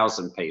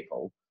 400,000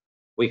 people.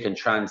 We can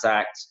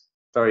transact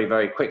very,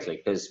 very quickly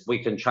because we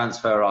can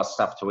transfer our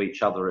stuff to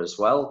each other as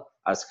well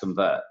as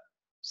convert.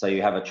 So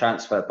you have a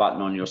transfer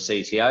button on your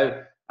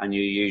CTO and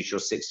you use your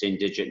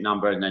 16-digit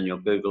number and then your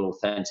Google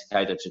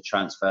Authenticator to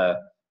transfer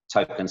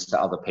tokens to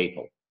other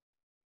people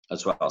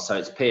as well. So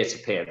it's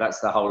peer-to-peer. That's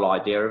the whole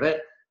idea of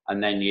it.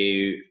 And then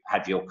you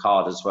have your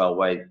card as well,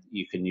 where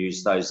you can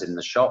use those in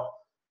the shop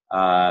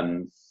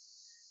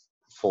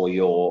for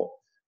your,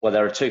 well,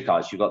 there are two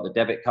cards. You've got the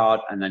debit card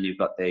and then you've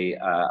got the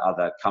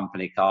other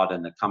company card,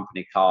 and the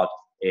company card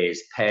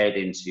is paired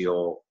into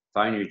your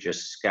phone. You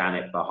just scan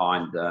it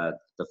behind the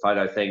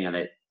photo thing and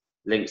it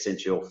links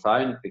into your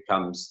phone,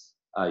 becomes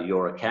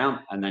your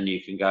account, and then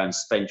you can go and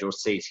spend your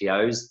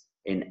CTOs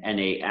in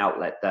any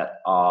outlet that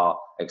are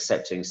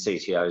accepting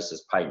CTOs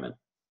as payment.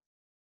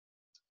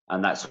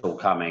 And that's all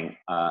coming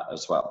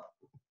as well.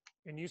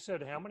 And you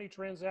said how many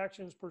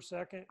transactions per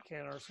second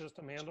can our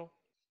system handle?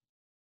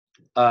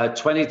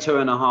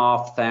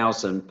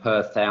 22,500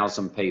 per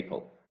 1,000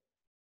 people.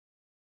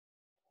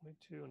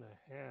 22.5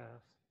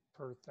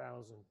 per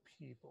 1,000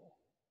 people.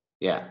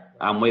 Yeah,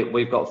 and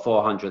we've got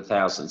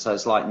 400,000, so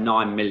it's like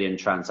 9 million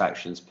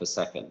transactions per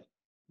second.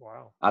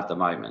 Wow. At the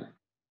moment,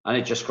 and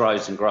it just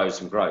grows and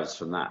grows and grows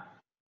from that.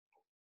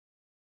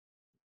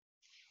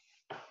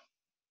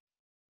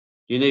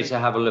 You need to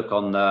have a look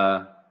on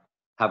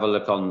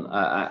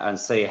and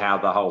see how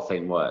the whole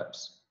thing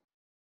works.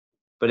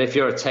 But if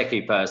you're a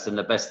techie person,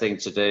 the best thing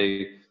to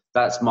do,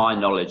 that's my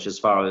knowledge as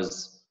far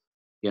as,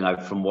 you know,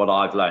 from what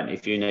I've learned.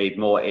 If you need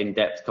more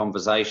in-depth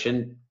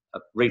conversation,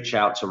 reach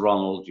out to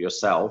Ronald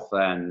yourself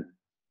and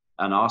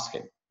ask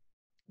him.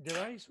 Did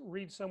I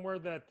read somewhere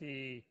that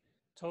the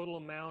total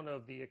amount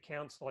of the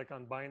accounts, like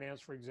on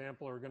Binance, for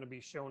example, are going to be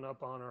shown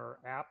up on our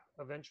app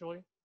eventually?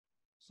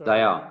 So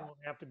they are. You won't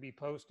have to be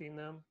posting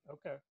them?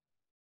 Okay,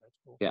 that's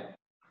cool. Yeah.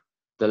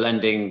 The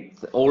lending,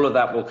 all of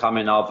that will come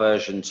in our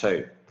version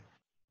 2.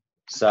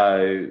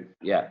 So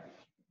yeah,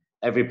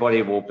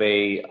 everybody will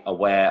be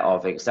aware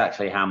of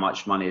exactly how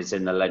much money is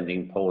in the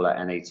lending pool at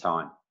any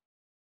time.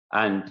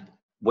 And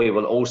we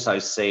will also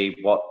see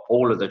what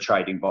all of the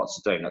trading bots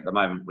are doing. At the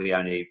moment, we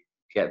only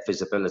get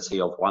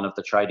visibility of one of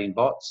the trading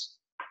bots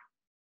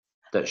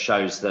that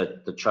shows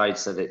the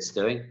trades that it's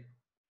doing.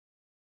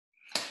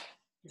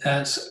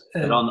 That's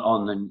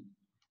on the.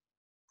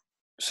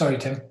 Sorry,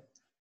 Tim.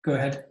 Go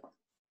ahead.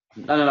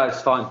 No,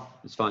 it's fine.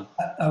 It's fine.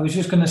 I was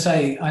just going to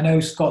say, I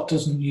know Scott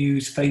doesn't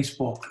use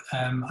Facebook.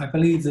 I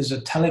believe there's a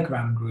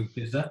Telegram group,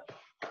 is there?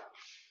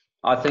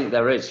 I think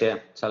there is, yeah,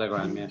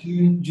 Telegram, yeah. Do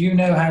you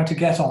know how to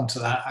get onto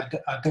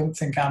that? I don't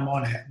think I'm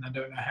on it, and I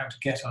don't know how to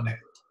get on it.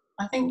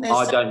 I think there's.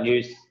 I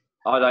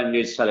don't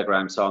use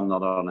Telegram, so I'm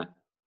not on it.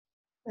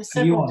 There's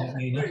Are you several on it,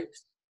 Nina?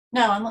 groups.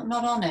 No, I'm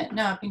not on it.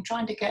 No, I've been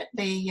trying to get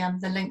the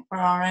link for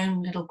our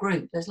own little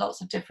group. There's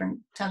lots of different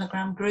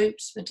Telegram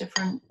groups for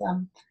different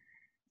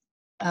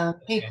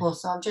people,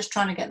 so I'm just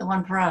trying to get the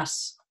one for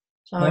us.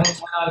 So When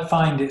I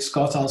find it,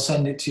 Scott, I'll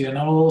send it to you, and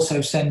I'll also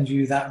send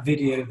you that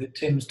video that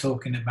Tim's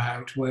talking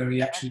about, where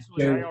he actually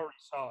I showed. already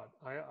saw it.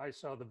 I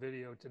saw the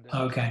video today.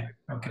 Okay.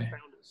 I Okay.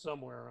 found it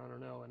somewhere. I don't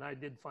know, and I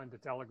did find the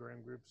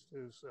Telegram groups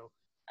too. So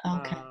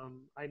okay.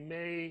 I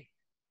may,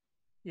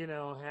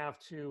 have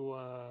to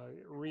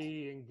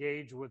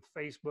re-engage with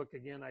Facebook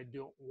again. I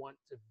don't want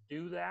to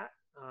do that.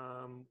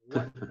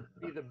 What would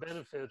be the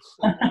benefits?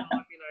 Well, I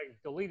mean, I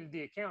deleted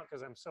the account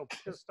because I'm so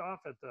pissed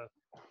off at the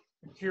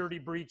security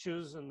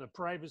breaches and the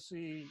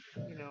privacy,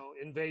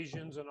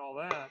 invasions and all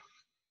that.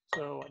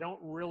 So I don't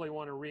really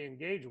want to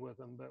re-engage with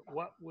them. But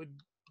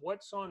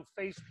what's on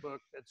Facebook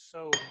that's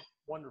so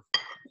wonderful?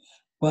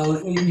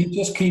 Well, you're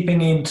just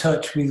keeping in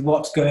touch with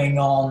what's going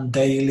on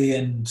daily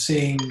and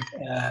seeing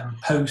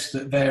posts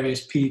that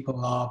various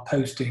people are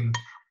posting.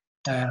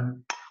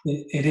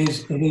 It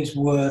is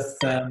worth.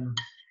 I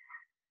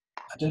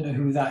don't know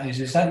who that is.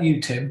 Is that you,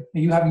 Tim? Are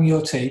you having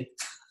your tea?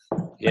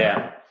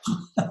 Yeah.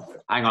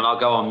 Hang on, I'll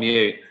go on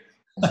mute.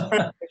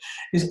 Oh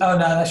no,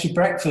 that's your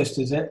breakfast,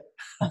 is it?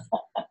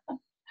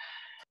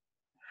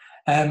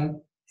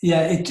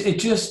 Yeah,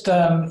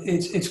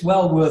 it's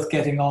well worth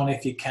getting on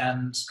if you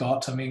can,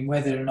 Scott. I mean,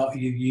 whether or not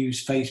you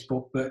use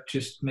Facebook, but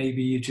just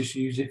maybe you just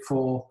use it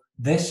for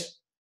this.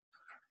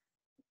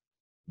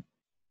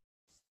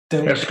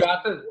 Yeah,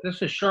 Scott,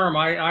 this is Sherm.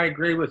 I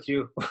agree with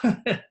you.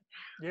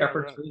 Yeah,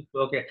 Efforts right.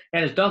 okay.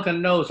 And as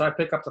Duncan knows, I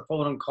pick up the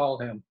phone and call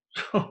him.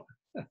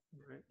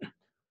 Right.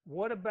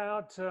 What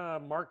about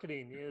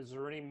marketing? Is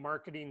there any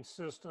marketing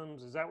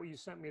systems? Is that what you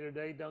sent me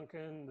today,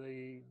 Duncan?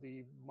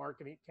 The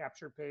marketing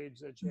capture page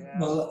that you have?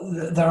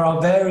 Well, there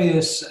are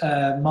various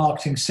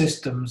marketing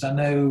systems. I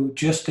know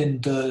Justin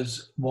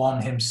does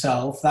one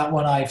himself. That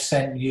one I've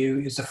sent you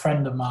is a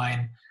friend of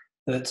mine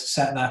that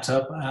set that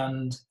up,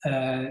 and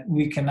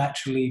we can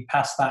actually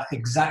pass that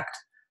exact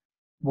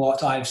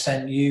what I've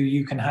sent you.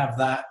 You can have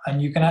that,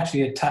 and you can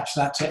actually attach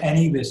that to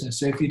any business.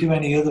 So if you do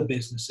any other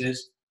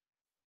businesses,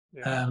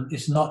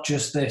 it's not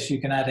just this.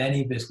 You can add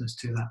any business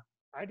to that.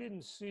 I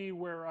didn't see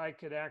where I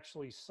could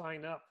actually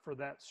sign up for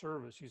that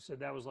service. You said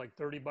that was like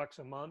 $30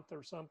 a month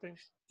or something?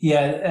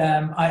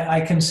 Yeah, I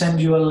can send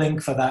you a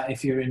link for that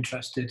if you're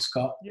interested,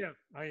 Scott. Yeah,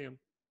 I am.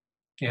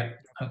 Yeah,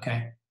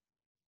 okay.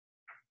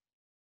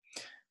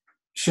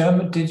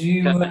 Sherman, did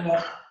you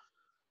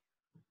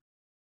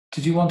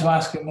want to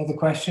ask another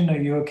question? Are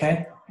you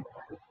okay?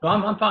 No,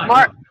 I'm fine.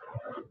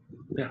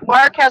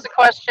 Mark has a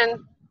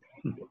question.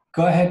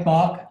 Go ahead,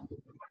 Mark.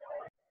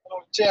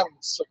 Hello, Tim.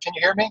 So can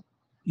you hear me?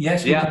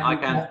 Yes, I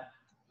can.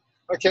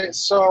 Okay,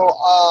 so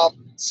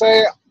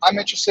say I'm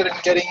interested in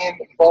getting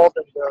involved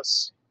in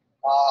this.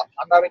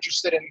 I'm not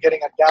interested in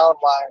getting a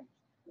downline.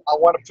 I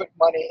want to put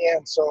money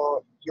in.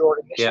 So your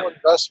initial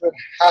investment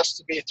has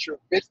to be through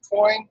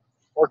Bitcoin,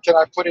 or can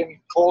I put in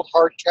cold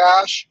hard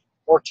cash,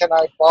 or can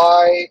I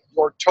buy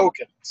your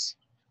tokens?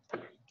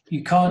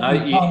 You can't.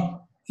 No,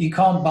 you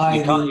can't buy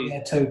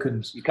the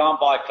tokens. You can't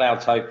buy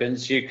cloud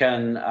tokens. You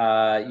can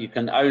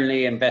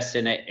only invest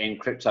in it in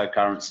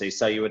cryptocurrency.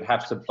 So you would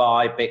have to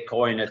buy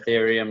Bitcoin,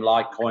 Ethereum,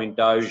 Litecoin,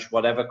 Doge,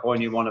 whatever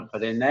coin you want to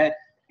put in there.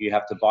 You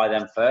have to buy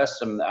them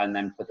first and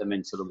then put them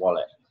into the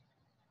wallet.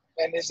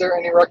 And is there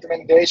any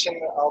recommendation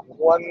of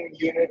one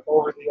unit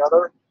over the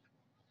other?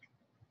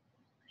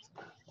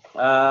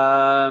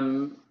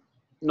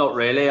 Not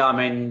really. I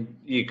mean,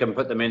 you can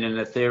put them in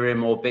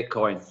Ethereum or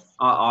Bitcoin.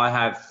 I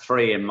have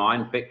three in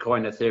mind: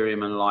 Bitcoin,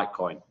 Ethereum, and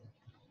Litecoin.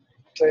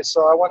 Okay,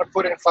 so I want to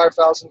put in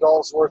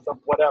 $5,000 worth of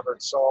whatever.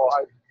 So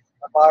I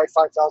buy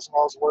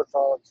 $5,000 worth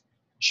of.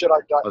 Should I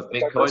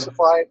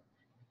diversify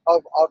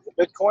of the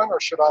Bitcoin, or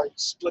should I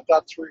split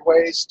that three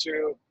ways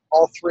to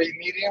all three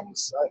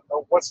mediums?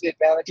 What's the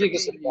advantage or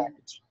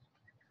disadvantage?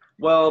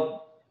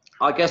 Well,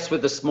 I guess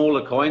with the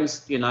smaller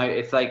coins,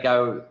 if they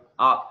go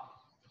up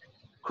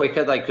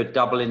quicker, they could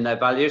double in their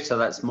value, so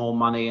that's more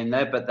money in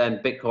there. But then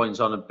Bitcoin's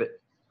on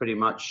pretty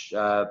much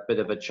a bit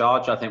of a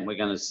charge. I think we're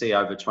going to see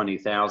over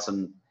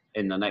 20,000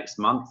 in the next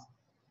month.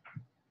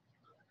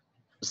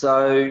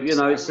 So it's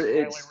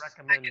highly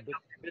recommend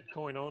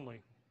Bitcoin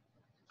only.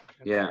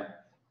 Yeah.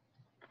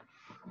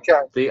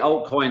 Okay. The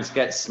altcoins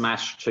get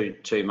smashed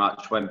too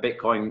much. When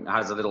Bitcoin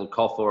has a little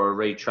cough or a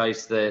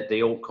retrace, the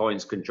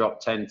altcoins can drop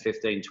 10,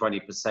 15,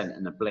 20%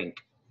 in a blink.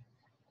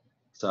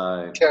 So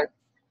okay.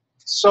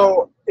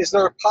 So is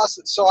there a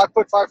possibility? So I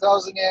put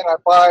 5,000 in. I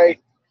buy.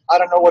 I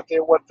don't know what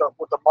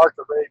the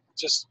market rate.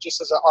 Just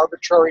as an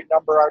arbitrary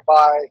number, I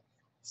buy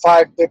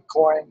 5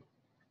 Bitcoin,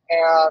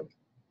 and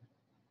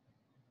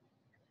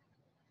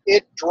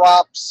it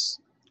drops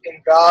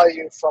in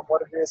value from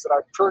what it is that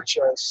I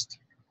purchased.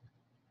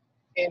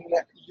 In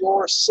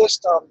your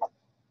system,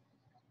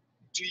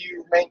 do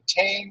you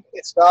maintain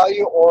its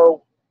value,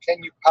 or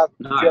can you have,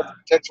 No, do you have the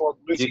potential of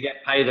losing? you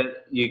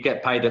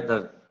get paid at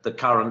the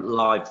current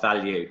live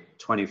value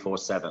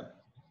 24/7.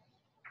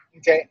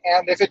 Okay,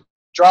 and if it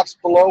drops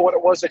below what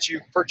it was that you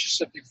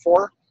purchased it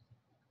before?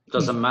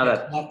 Doesn't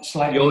matter.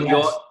 Slightly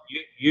less.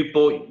 You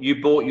bought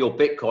your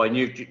Bitcoin.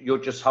 You're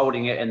just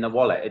holding it in the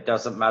wallet. It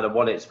doesn't matter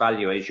what its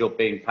value is. You're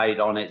being paid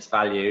on its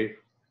value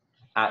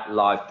at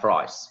live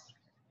price.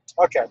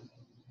 Okay.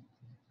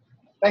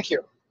 Thank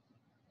you.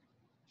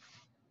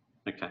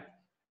 Okay.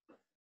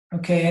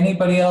 Okay,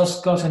 anybody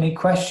else got any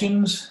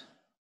questions?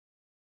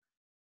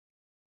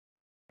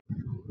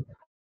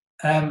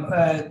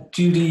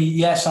 Judy,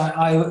 yes,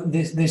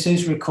 this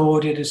is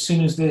recorded. As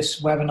soon as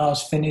this webinar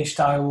is finished,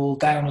 I will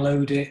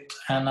download it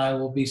and I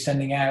will be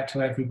sending it out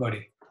to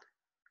everybody.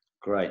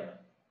 Great.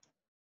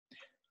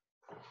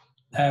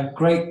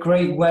 Great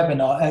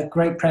webinar,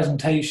 great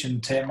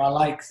presentation, Tim. I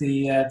like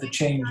the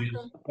changes.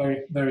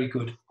 Very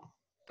good.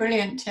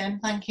 Brilliant, Tim.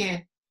 Thank you.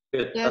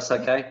 Good. Yes.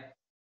 That's okay.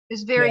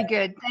 It's very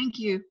good. Thank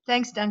you.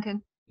 Thanks,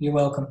 Duncan. You're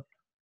welcome.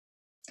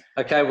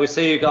 Okay, we'll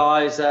see you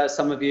guys,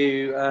 some of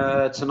you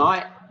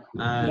tonight,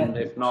 and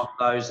if not,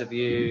 those of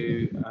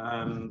you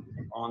on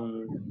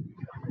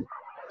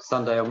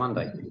Sunday or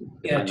Monday,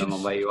 depending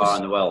on where you are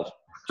in the world.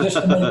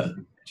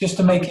 Just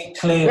to make it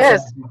clear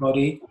Yes. for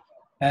everybody,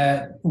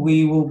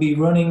 we will be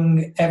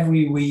running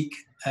every week,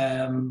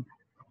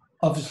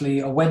 obviously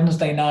a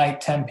Wednesday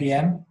night, 10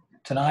 p.m.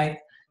 tonight,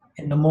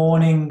 in the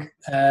morning,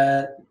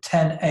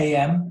 10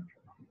 a.m.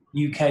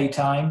 UK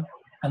time,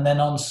 and then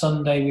on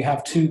Sunday we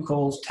have two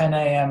calls, 10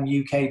 a.m.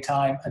 UK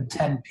time and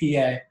 10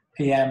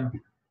 p.m.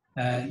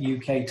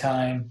 UK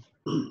time.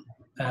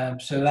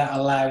 So that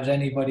allows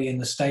anybody in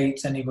the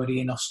States, anybody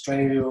in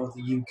Australia or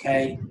the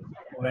UK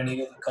or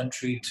any other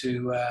country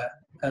to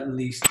at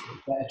least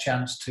get a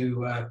chance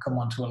to come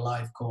onto a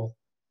live call.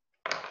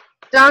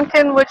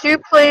 Duncan, would you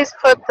please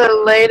put the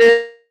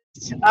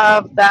latest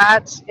of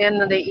that in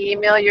the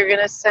email you're going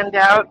to send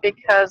out?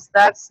 Because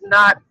that's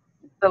not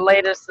the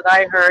latest that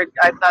I heard.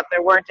 I thought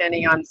there weren't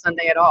any on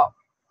Sunday at all.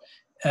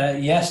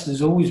 Yes,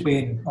 there's always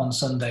been on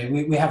Sunday.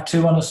 We have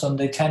two on a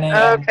Sunday, 10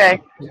 a.m.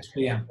 Okay. 6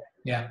 p.m.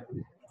 Yeah.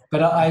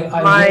 But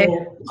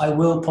I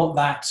will put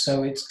that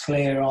so it's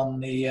clear on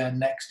the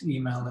next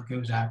email that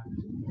goes out.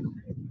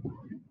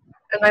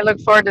 And I look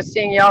forward to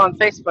seeing y'all on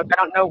Facebook. I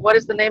don't know, what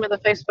is the name of the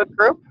Facebook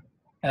group?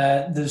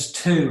 There's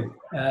two.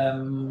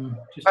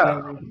 Just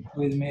bear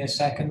with me a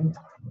second.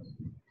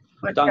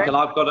 Okay. Duncan,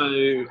 I've got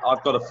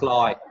to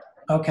fly.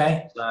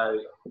 Okay. So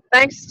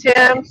Thanks,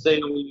 Tim. see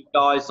you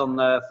guys on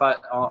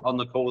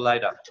the call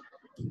later.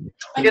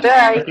 Good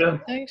day.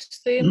 Thanks,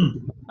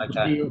 Tim.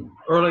 Okay. See you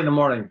early in the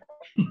morning.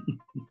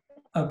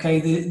 Okay.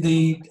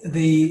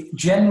 The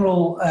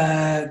general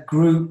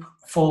group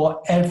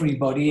for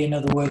everybody, in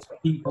other words,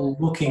 people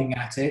looking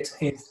at it,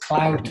 is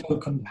Cloud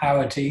Token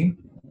Power Team.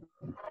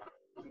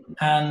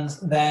 And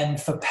then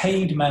for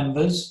paid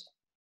members,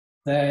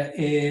 there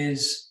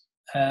is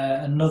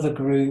another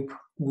group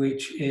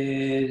which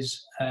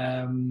is,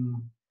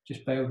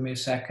 just bear with me a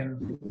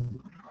second,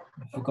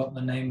 I forgot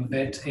the name of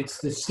it. It's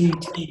the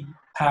CT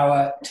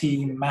Power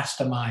Team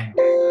Mastermind.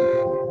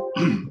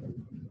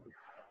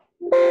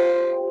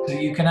 So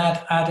you can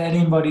add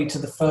anybody to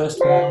the first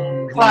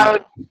one.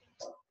 Cloud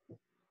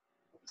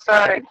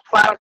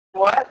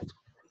what?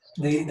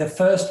 The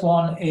first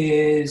one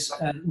is,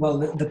 well,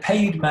 the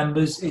paid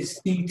members is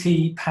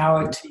CT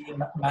Power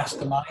Team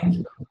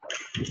Mastermind.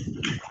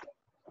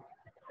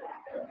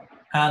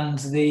 And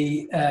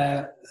the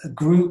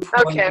group.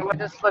 Okay, we'll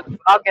just look.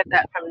 I'll get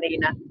that from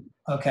Nina.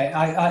 Okay,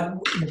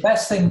 the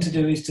best thing to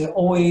do is to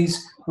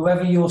always,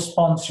 whoever your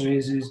sponsor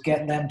is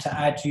get them to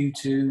add you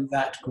to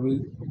that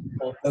group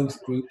or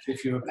both groups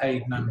if you're a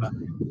paid member.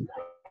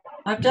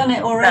 I've done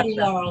it already,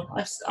 Laurel.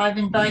 I've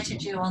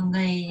invited you on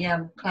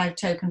the Cloud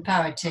Token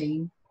Power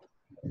Team,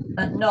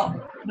 but not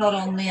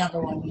on the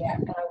other one yet,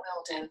 but I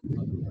will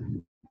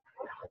do.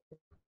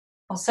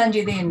 I'll send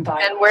you the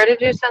invite. And where did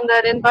you send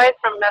that invite?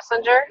 From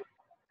Messenger?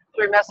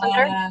 Through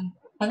Messenger?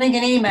 I think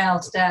an email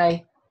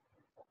today.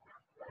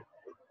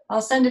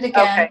 I'll send it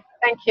again. Okay,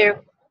 thank you.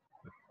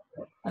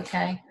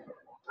 Okay.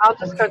 I'll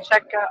just go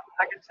check out.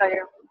 I can tell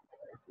you.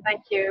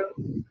 Thank you.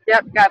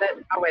 Yep, got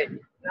it. Oh, wait.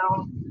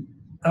 No.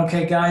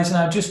 Okay, guys.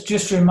 Now, just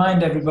to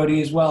remind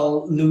everybody as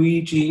well,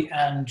 Luigi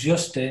and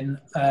Justin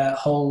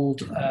hold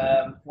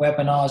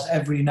webinars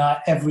every night,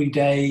 every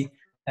day,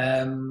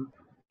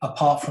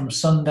 apart from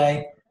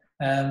Sunday.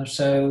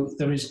 So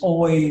there is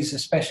always,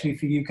 especially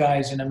for you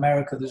guys in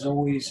America, there's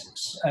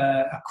always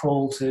a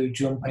call to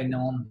jump in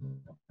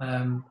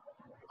on.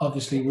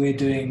 Obviously, we're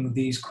doing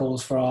these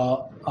calls for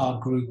our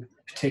group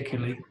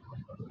particularly.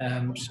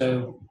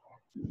 So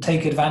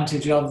take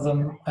advantage of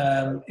them.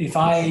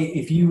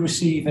 If you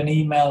receive an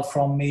email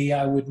from me,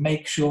 I would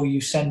make sure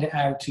you send it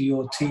out to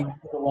your team.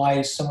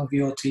 Otherwise, some of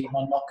your team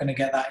are not going to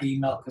get that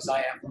email because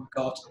I haven't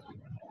got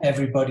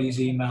everybody's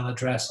email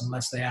address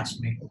unless they ask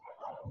me.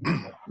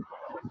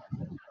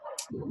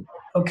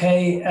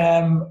 Okay.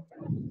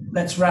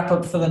 let's wrap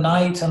up for the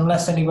night,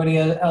 unless anybody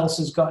else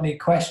has got any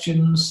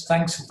questions.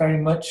 Thanks very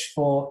much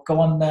for, go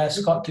on there,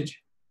 Scott, did you?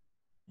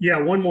 Yeah,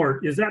 one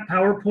more. Is that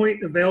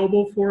PowerPoint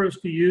available for us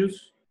to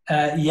use?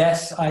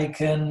 Yes, I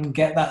can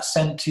get that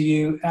sent to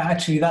you.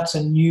 Actually, that's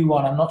a new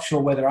one. I'm not sure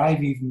whether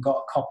I've even got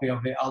a copy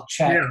of it. I'll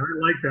check. Yeah, I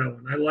like that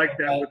one. I like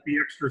that with the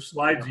extra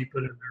slides you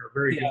put in there.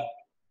 Very good.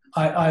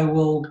 I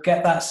will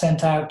get that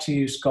sent out to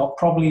you, Scott,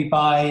 probably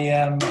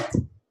by,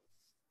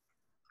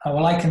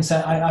 well,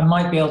 I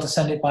might be able to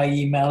send it by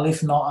email.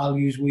 If not, I'll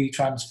use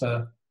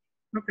WeTransfer.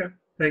 Okay.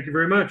 Thank you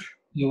very much.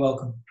 You're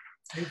welcome.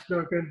 Thanks,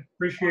 Duncan.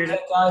 Appreciate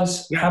it.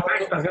 Guys. Yeah,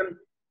 thanks, Duncan.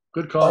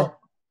 Good call.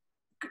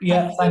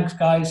 Yeah, thanks,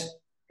 guys.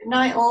 Good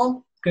night,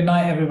 all. Good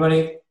night,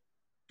 everybody.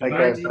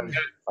 Thank you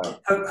guys.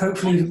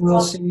 Hopefully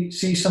we'll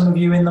see some of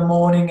you in the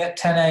morning at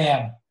 10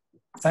 a.m.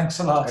 Thanks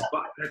a lot.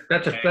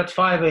 That's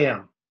 5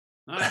 a.m.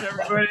 Night,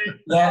 everybody.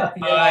 Yeah,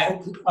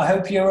 I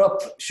hope you're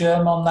up,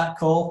 Sherm, on that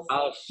call.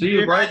 I'll see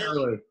you bright and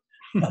early.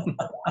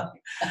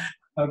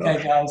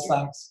 Okay, guys,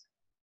 thanks.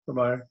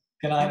 Bye-bye.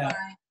 Good night now.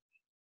 Bye.